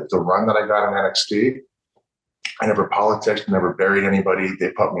said, with the run that I got in NXT, I never politicked, never buried anybody.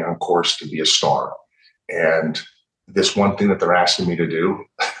 They put me on course to be a star. And this one thing that they're asking me to do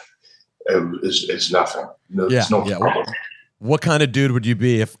is nothing. It's no problem. What kind of dude would you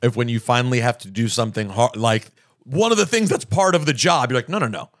be if when you finally have to do something hard, like one of the things that's part of the job, you're like,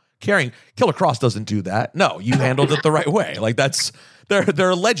 no. Killer Kross doesn't do that. No, you handled it the right way. Like there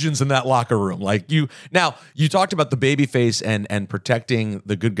are legends in that locker room. Like you talked about the babyface and protecting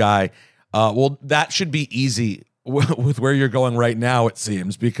the good guy. Well, that should be easy with where you're going right now, it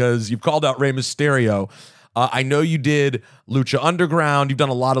seems, because you've called out Rey Mysterio. I know you did Lucha Underground. You've done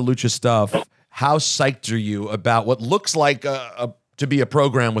a lot of Lucha stuff. How psyched are you about what looks like to be a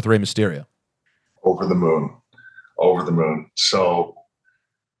program with Rey Mysterio? Over the moon. So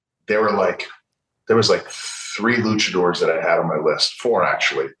there was like 3 luchadors that I had on my list, 4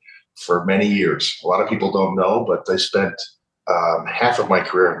 actually, for many years. A lot of people don't know, but I spent half of my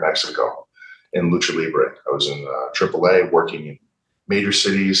career in Mexico in Lucha Libre. I was in AAA, working in major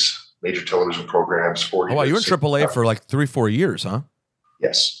cities, major television programs. Oh, wow, you were in AAA for like 3-4 years, huh?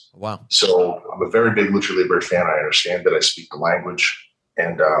 Yes. Wow. So I'm a very big Lucha Libre fan. I understand that. I speak the language.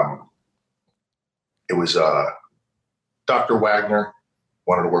 And it was Dr. Wagner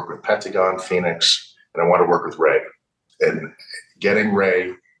wanted to work with Pentagon, Phoenix, and I wanted to work with Ray. And getting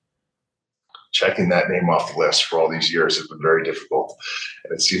Ray, checking that name off the list for all these years has been very difficult.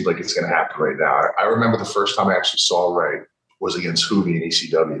 And it seems like it's going to happen right now. I remember the first time I actually saw Ray was against Hoovy in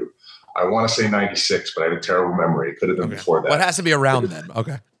ECW. I want to say 96, but I have a terrible memory. It could have been before that. Well, it has to be around then.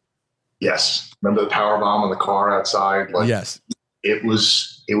 Okay. Yes. Remember the power bomb on the car outside? Like, yes. It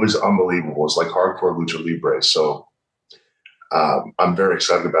was unbelievable. It was like hardcore Lucha Libre. So I'm very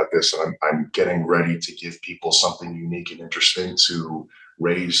excited about this. And I'm getting ready to give people something unique and interesting to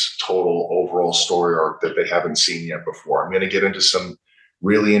Ray's total overall story arc that they haven't seen yet before. I'm going to get into some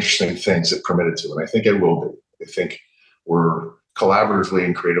really interesting things that permitted to, and I think I will be. I think we're collaboratively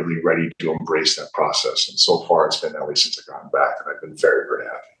and creatively ready to embrace that process. And so far it's been that way since I've gotten back, and I've been very, very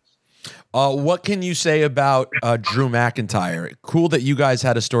happy. What can you say about Drew McIntyre? Cool that you guys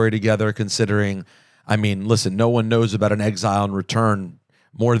had a story together, considering, I mean, listen, no one knows about an exile and return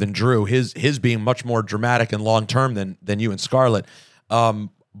more than Drew. His being much more dramatic and long-term than you and Scarlett.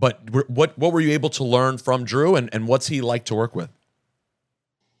 But what were you able to learn from Drew, and what's he like to work with?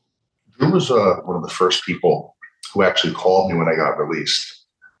 Drew was one of the first people who actually called me when I got released.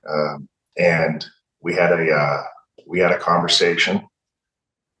 And we had a conversation,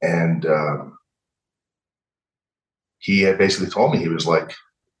 and he had basically told me, he was like,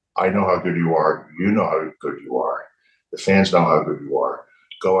 I know how good you are. You know how good you are. The fans know how good you are.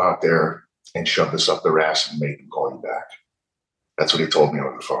 Go out there and shove this up their ass and make them call you back. That's what he told me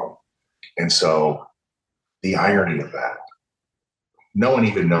over the phone. And so the irony of that, no one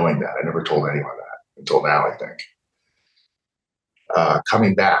even knowing that, I never told anyone that until now, I think.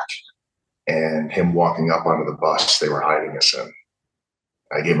 Coming back and him walking up onto the bus they were hiding us in.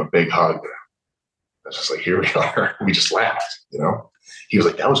 I gave him a big hug. I was just like, here we are. We just laughed, you know? He was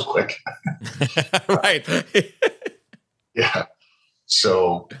like, that was quick. Right. Yeah.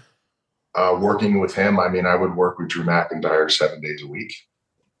 So working with him, I mean, I would work with Drew McIntyre 7 days a week.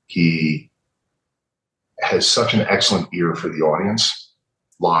 He has such an excellent ear for the audience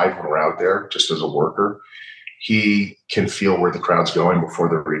live when we're out there, just as a worker. He can feel where the crowd's going before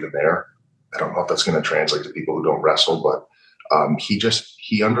they're even there. I don't know if that's going to translate to people who don't wrestle, but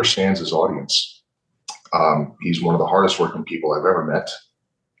he understands his audience. He's one of the hardest working people I've ever met.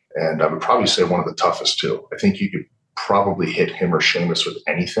 And I would probably say one of the toughest too. I think you could probably hit him or Sheamus with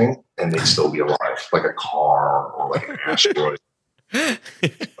anything and they'd still be alive, like a car or like an asteroid. It's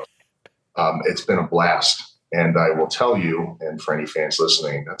been a blast. And I will tell you, and for any fans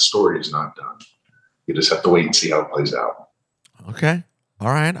listening, that story is not done. You just have to wait and see how it plays out. Okay. All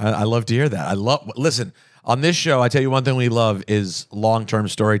right. I love to hear that. Listen, on this show, I tell you one thing we love is long-term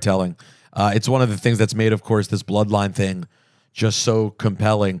storytelling. It's one of the things that's made, of course, this Bloodline thing just so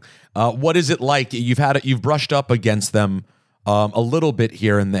compelling. What is it like? You've brushed up against them a little bit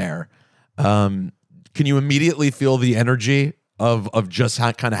here and there. Can you immediately feel the energy of just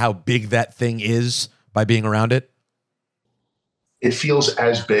how big that thing is by being around it? It feels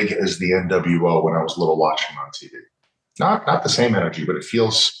as big as the NWO when I was little watching on TV. Not the same energy, but it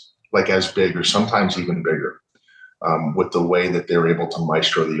feels like as big or sometimes even bigger with the way that they're able to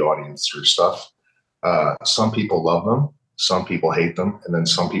maestro the audience through stuff. Some people love them, some people hate them, and then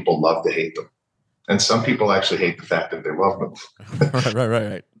some people love to hate them. And some people actually hate the fact that they love them.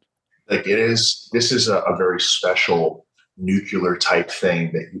 Right. Like this is a very special nuclear type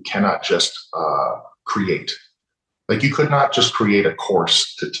thing that you cannot just create. Like you could not just create a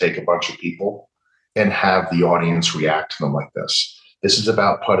course to take a bunch of people and have the audience react to them like this. This is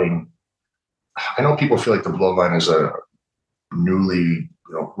about putting, I know people feel like the Bloodline is a newly,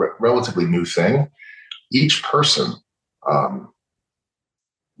 relatively new thing. Each person,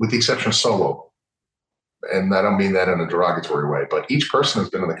 with the exception of Solo, and I don't mean that in a derogatory way, but each person has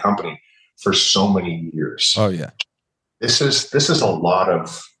been in the company for so many years. Oh yeah. This is a lot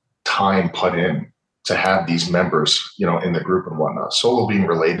of time put in to have these members, in the group and whatnot. Solo being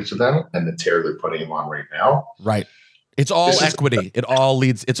related to them and the tear they're putting him on right now. Right. It's all equity.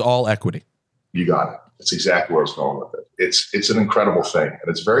 It's all equity. You got it. That's exactly where I was going with it. It's an incredible thing. And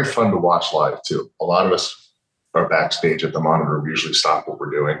it's very fun to watch live too. A lot of us are backstage at the monitor. We usually stop what we're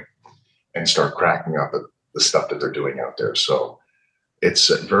doing and start cracking up at the stuff that they're doing out there. So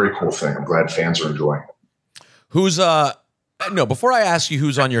it's a very cool thing. I'm glad fans are enjoying it. Before I ask you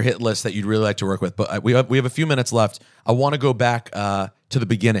who's on your hit list that you'd really like to work with, but we have a few minutes left. I want to go back to the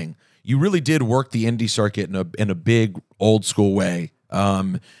beginning. You really did work the indie circuit in a big old school way.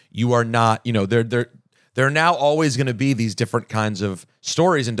 You are not, there are now always going to be these different kinds of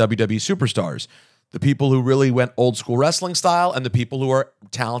stories in WWE superstars. The people who really went old school wrestling style and the people who are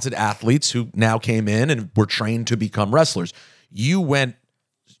talented athletes who now came in and were trained to become wrestlers. You went,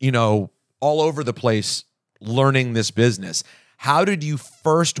 all over the place learning this business.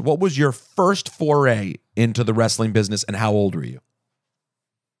 What was your first foray into the wrestling business and how old were you?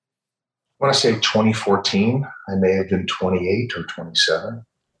 When I say 2014, I may have been 28 or 27.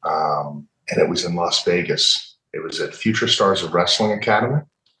 And it was in Las Vegas. It was at Future Stars of Wrestling Academy.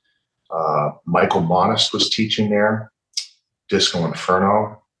 Michael Monist was teaching there. Disco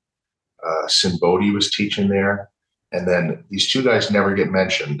Inferno. Sin Bodhi was teaching there. And then these two guys never get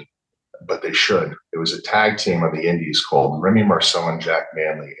mentioned, but they should. It was a tag team on the Indies called Remy Marcel and Jack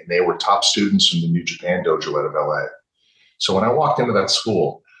Manley, and they were top students from the New Japan Dojo out of LA. So when I walked into that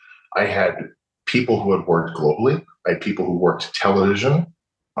school, I had people who had worked globally. I had people who worked television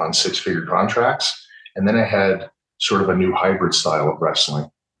on six-figure contracts. And then I had sort of a new hybrid style of wrestling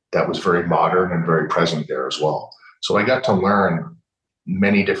that was very modern and very present there as well. So I got to learn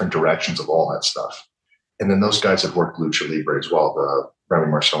many different directions of all that stuff. And then those guys had worked Lucha Libre as well, the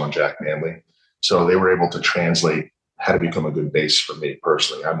Remy Marcel and Jack Manley. So they were able to translate how to become a good base for me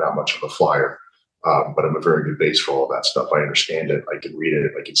personally. I'm not much of a flyer, but I'm a very good base for all that stuff. I understand it. I can read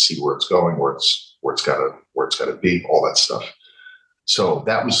it. I can see where it's going, where it's got to be, all that stuff. So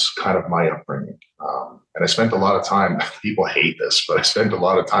that was kind of my upbringing. And I spent a lot of time, people hate this, but I spent a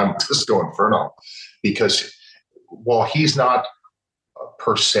lot of time with Disco Inferno because while he's not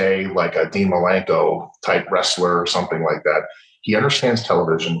per se like a Dean Malenko type wrestler or something like that, he understands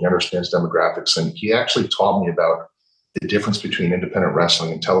television, he understands demographics, and he actually taught me about the difference between independent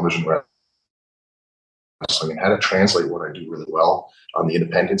wrestling and television wrestling and how to translate what I do really well on the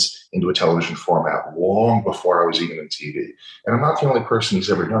independents into a television format long before I was even in TV. And I'm not the only person who's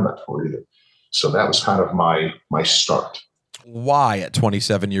ever done that for either. So that was kind of my start. Why at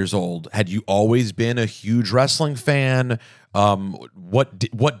 27 years old? Had you always been a huge wrestling fan?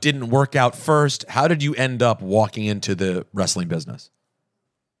 What didn't work out first? How did you end up walking into the wrestling business?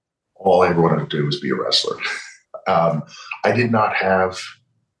 All I ever wanted to do was be a wrestler. I did not have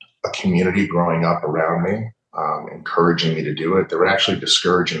a community growing up around me encouraging me to do it. They were actually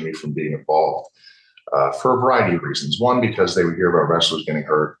discouraging me from being involved for a variety of reasons. One, because they would hear about wrestlers getting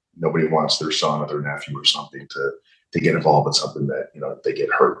hurt. Nobody wants their son or their nephew or something to get involved in something that, they get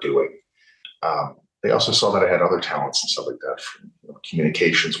hurt doing. They also saw that I had other talents and stuff like that, from,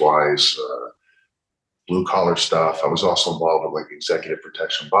 communications wise, blue collar stuff. I was also involved with like executive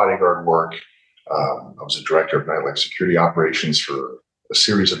protection bodyguard work. I was a director of nightlife security operations for a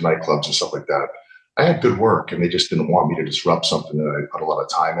series of nightclubs and stuff like that. I had good work, and they just didn't want me to disrupt something that I put a lot of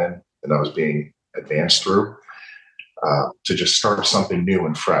time in and I was being advanced through, to just start something new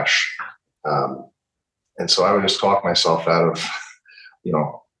and fresh. And so I would just talk myself out of,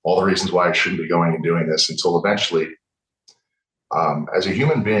 all the reasons why I shouldn't be going and doing this, until eventually, as a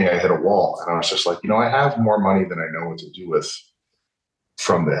human being, I hit a wall, and I was just like, I have more money than I know what to do with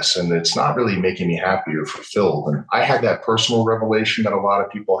from this, and it's not really making me happy or fulfilled. And I had that personal revelation that a lot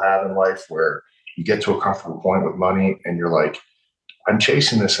of people have in life, where you get to a comfortable point with money and you're like, I'm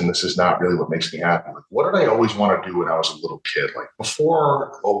chasing this, and this is not really what makes me happy. Like, what did I always want to do when I was a little kid? Like,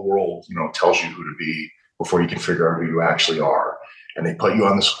 before the world, tells you who to be, before you can figure out who you actually are, and they put you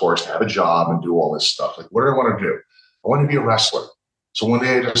on this course to have a job and do all this stuff. Like, what did I want to do? I want to be a wrestler. So one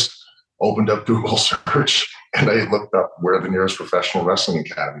day I just opened up Google search and I looked up where the nearest professional wrestling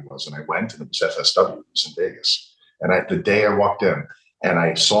academy was. And I went, and it was FSW. It was in Vegas. And the day I walked in and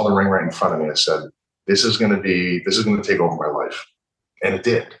I saw the ring right in front of me, I said, this is going to take over my life. And it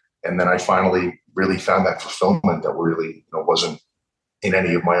did. And then I finally really found that fulfillment that really wasn't in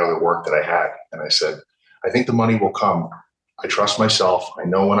any of my other work that I had. And I said, I think the money will come. I trust myself. I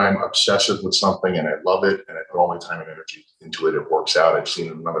know when I'm obsessive with something and I love it and I put all my time and energy into it, it works out. I've seen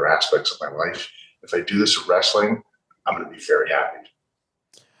it in other aspects of my life. If I do this with wrestling, I'm going to be very happy.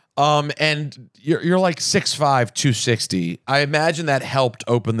 And you're like 6'5", 260. I imagine that helped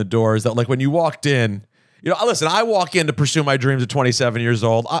open the doors. That, like, when you walked in, listen, I walk in to pursue my dreams at 27 years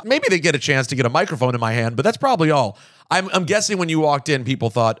old. Maybe they get a chance to get a microphone in my hand, but that's probably all. I'm guessing when you walked in, people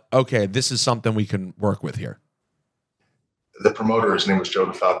thought, okay, this is something we can work with here. The promoter, his name was Joe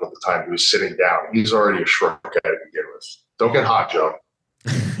DeFalco at the time, he was sitting down. He's already a short guy to begin with. Don't get hot, Joe.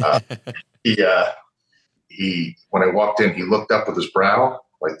 He when I walked in, he looked up with his brow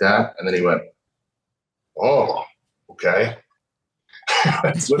like that, and then he went, "Oh, okay."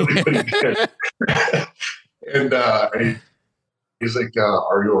 That's literally what he did. And he's like,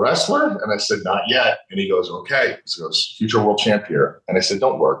 "Are you a wrestler?" And I said, "Not yet." And he goes, "Okay." He goes, "Future world champ here." And I said,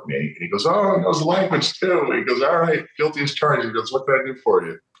 "Don't work me." And he goes, "Oh, he knows the language too." And he goes, "All right, guilty as charged." He goes, "What can I do for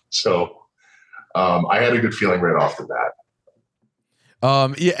you?" So I had a good feeling right off the bat.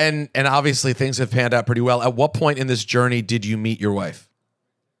 Yeah, and obviously things have panned out pretty well. At what point in this journey did you meet your wife?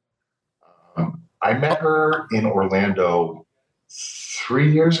 I met her in Orlando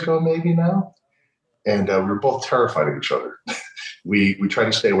 3 years ago, maybe now. And we were both terrified of each other. We tried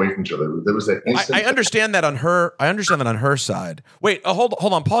to stay away from each other. There was that instant. I understand that on her. I understand that on her side. Wait, hold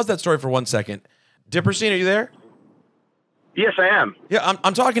on. Pause that story for 1 second. Diperstein, are you there? Yes, I am. Yeah,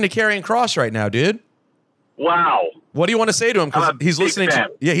 I'm talking to Karrion Kross right now, dude. Wow. What do you want to say to him? Because he's listening.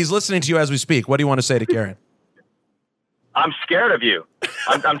 He's listening to you as we speak. What do you want to say to Karrion? I'm scared of you.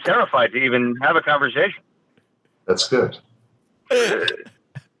 I'm terrified to even have a conversation. That's good.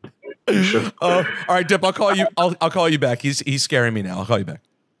 All right, Dip. I'll call you. I'll call you back. He's scaring me now. I'll call you back.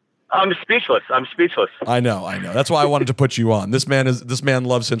 I'm speechless. I know. That's why I wanted to put you on. This man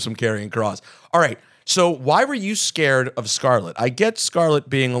loves him some Karrion Kross. All right. So why were you scared of Scarlett? I get Scarlett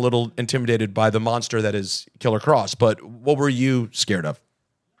being a little intimidated by the monster that is Killer Kross, but what were you scared of?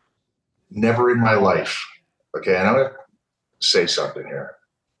 Never in my life. Okay, and I'm going to say something here.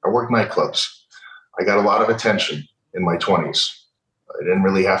 I worked nightclubs. I got a lot of attention in my 20s. I didn't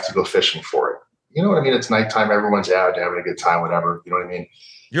really have to go fishing for it. You know what I mean? It's nighttime. Everyone's out having a good time, whatever. You know what I mean?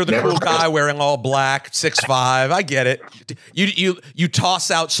 You're the cool guy wearing all black, 6'5". I get it. You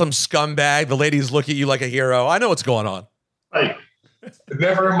toss out some scumbag. The ladies look at you like a hero. I know what's going on. Right.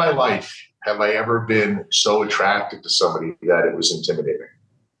 Never in my life have I ever been so attracted to somebody that it was intimidating.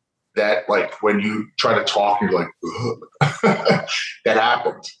 That, like, when you try to talk, you're like, ugh. That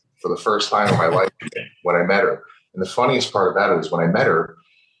happened for the first time in my life when I met her. And the funniest part about it is when I met her,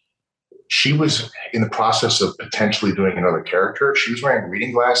 she was in the process of potentially doing another character. She was wearing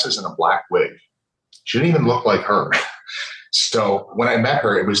reading glasses and a black wig. She didn't even look like her. So when I met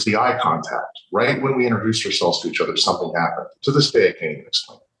her, it was the eye contact. Right when we introduced ourselves to each other, something happened. To this day, I can't even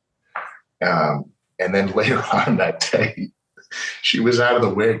explain it. And then later on that day, she was out of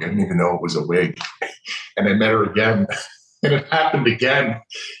the wig. I didn't even know it was a wig. And I met her again. And it happened again.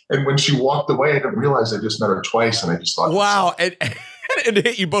 And when she walked away, I didn't realize I just met her twice. And I just thought, wow. And it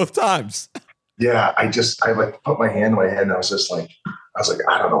hit you both times. Yeah. I like put my hand in my head and I was like,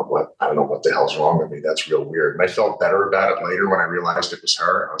 I don't know what the hell's wrong with me. That's real weird. And I felt better about it later when I realized it was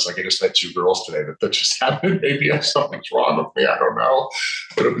her. I was like, I just met two girls today that just happened. Maybe something's wrong with me. I don't know.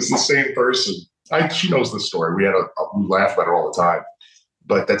 But it was the same person. She knows the story. We laugh about it all the time,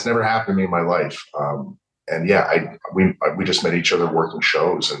 but that's never happened to me in my life. And yeah, we just met each other working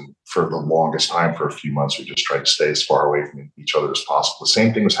shows, and for the longest time, for a few months, we just tried to stay as far away from each other as possible. The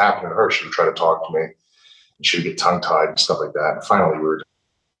same thing was happening to her. She would try to talk to me, and she would get tongue-tied and stuff like that. And finally, we were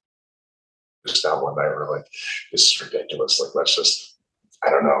just down one night. We were like, "This is ridiculous. Like, let's just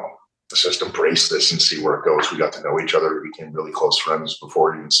embrace this and see where it goes." We got to know each other. We became really close friends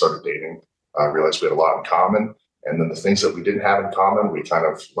before we even started dating. I realized we had a lot in common, and then the things that we didn't have in common, we kind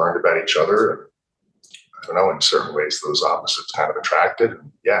of learned about each other. And I don't know, in certain ways, those opposites kind of attracted.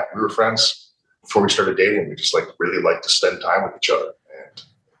 And yeah, we were friends before we started dating. We just really liked to spend time with each other. And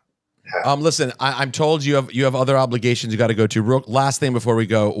yeah. Listen, I'm told you have other obligations you got to go to. Last thing before we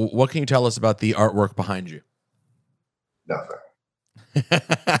go, what can you tell us about the artwork behind you? Nothing.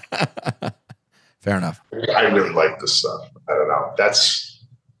 Fair enough. I really like this stuff. I don't know. That's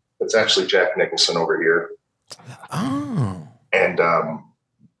actually Jack Nicholson over here. Oh. And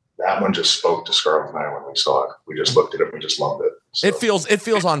that one just spoke to Scarlett and I when we saw it. We just looked at it. We just loved it. So. It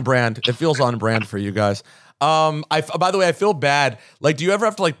feels on brand. It feels on brand for you guys. By the way, I feel bad. Like, do you ever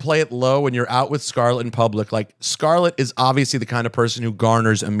have to play it low when you're out with Scarlett in public? Like, Scarlett is obviously the kind of person who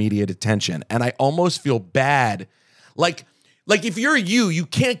garners immediate attention, and I almost feel bad. Like if you're you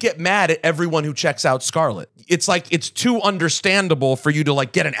can't get mad at everyone who checks out Scarlett. It's like it's too understandable for you to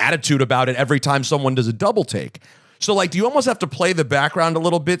get an attitude about it every time someone does a double take. So, do you almost have to play the background a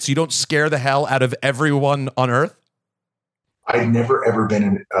little bit so you don't scare the hell out of everyone on Earth? I've never, ever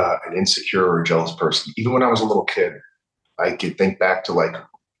been an insecure or a jealous person. Even when I was a little kid, I could think back to,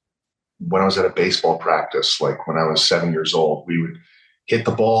 when I was at a baseball practice, when I was 7 years old, we would hit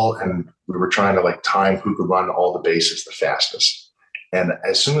the ball and we were trying to, time who could run all the bases the fastest. And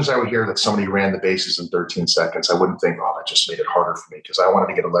as soon as I would hear that somebody ran the bases in 13 seconds, I wouldn't think, oh, that just made it harder for me because I wanted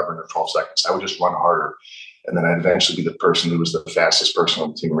to get 11 or 12 seconds. I would just run harder. And then I'd eventually be the person who was the fastest person on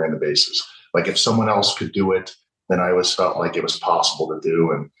the team who ran the bases. If someone else could do it, then I always felt like it was possible to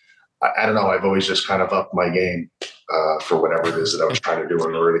do. And I don't know, I've always just kind of upped my game for whatever it is that I was trying to do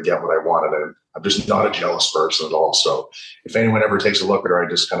in order to get what I wanted. And I'm just not a jealous person at all. So if anyone ever takes a look at her, I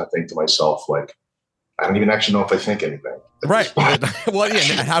just kind of think to myself, I don't even actually know if I think anything. Right. Well,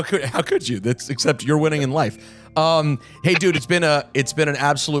 yeah. How could you? Except you're winning in life. Hey, dude, it's been an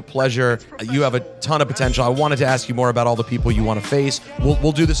absolute pleasure. You have a ton of potential. I wanted to ask you more about all the people you want to face.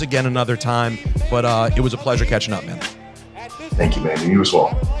 We'll do this again another time. But it was a pleasure catching up, man. Thank you, man. You as well.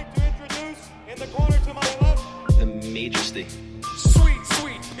 The Majesty. Sweet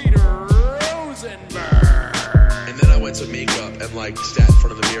Peter Rosenberg. And then I went to makeup and sat in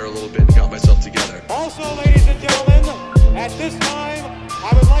front of the mirror a little bit and got myself together. Also, ladies and gentlemen, at this time,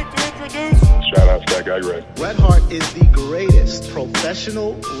 I would like to introduce... Shout out to that guy, Red. Bret Hart is the greatest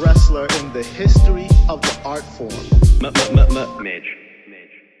professional wrestler in the history of the art form. Midge.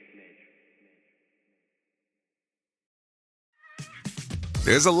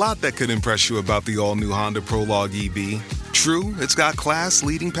 There's a lot that could impress you about the all-new Honda Prologue EV. True, it's got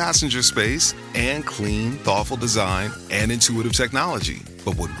class-leading passenger space and clean, thoughtful design and intuitive technology.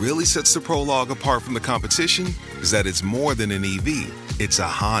 But what really sets the Prologue apart from the competition is that it's more than an EV. It's a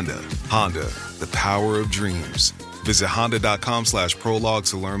Honda. Honda, the power of dreams. Visit honda.com/prologue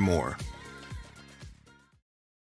to learn more.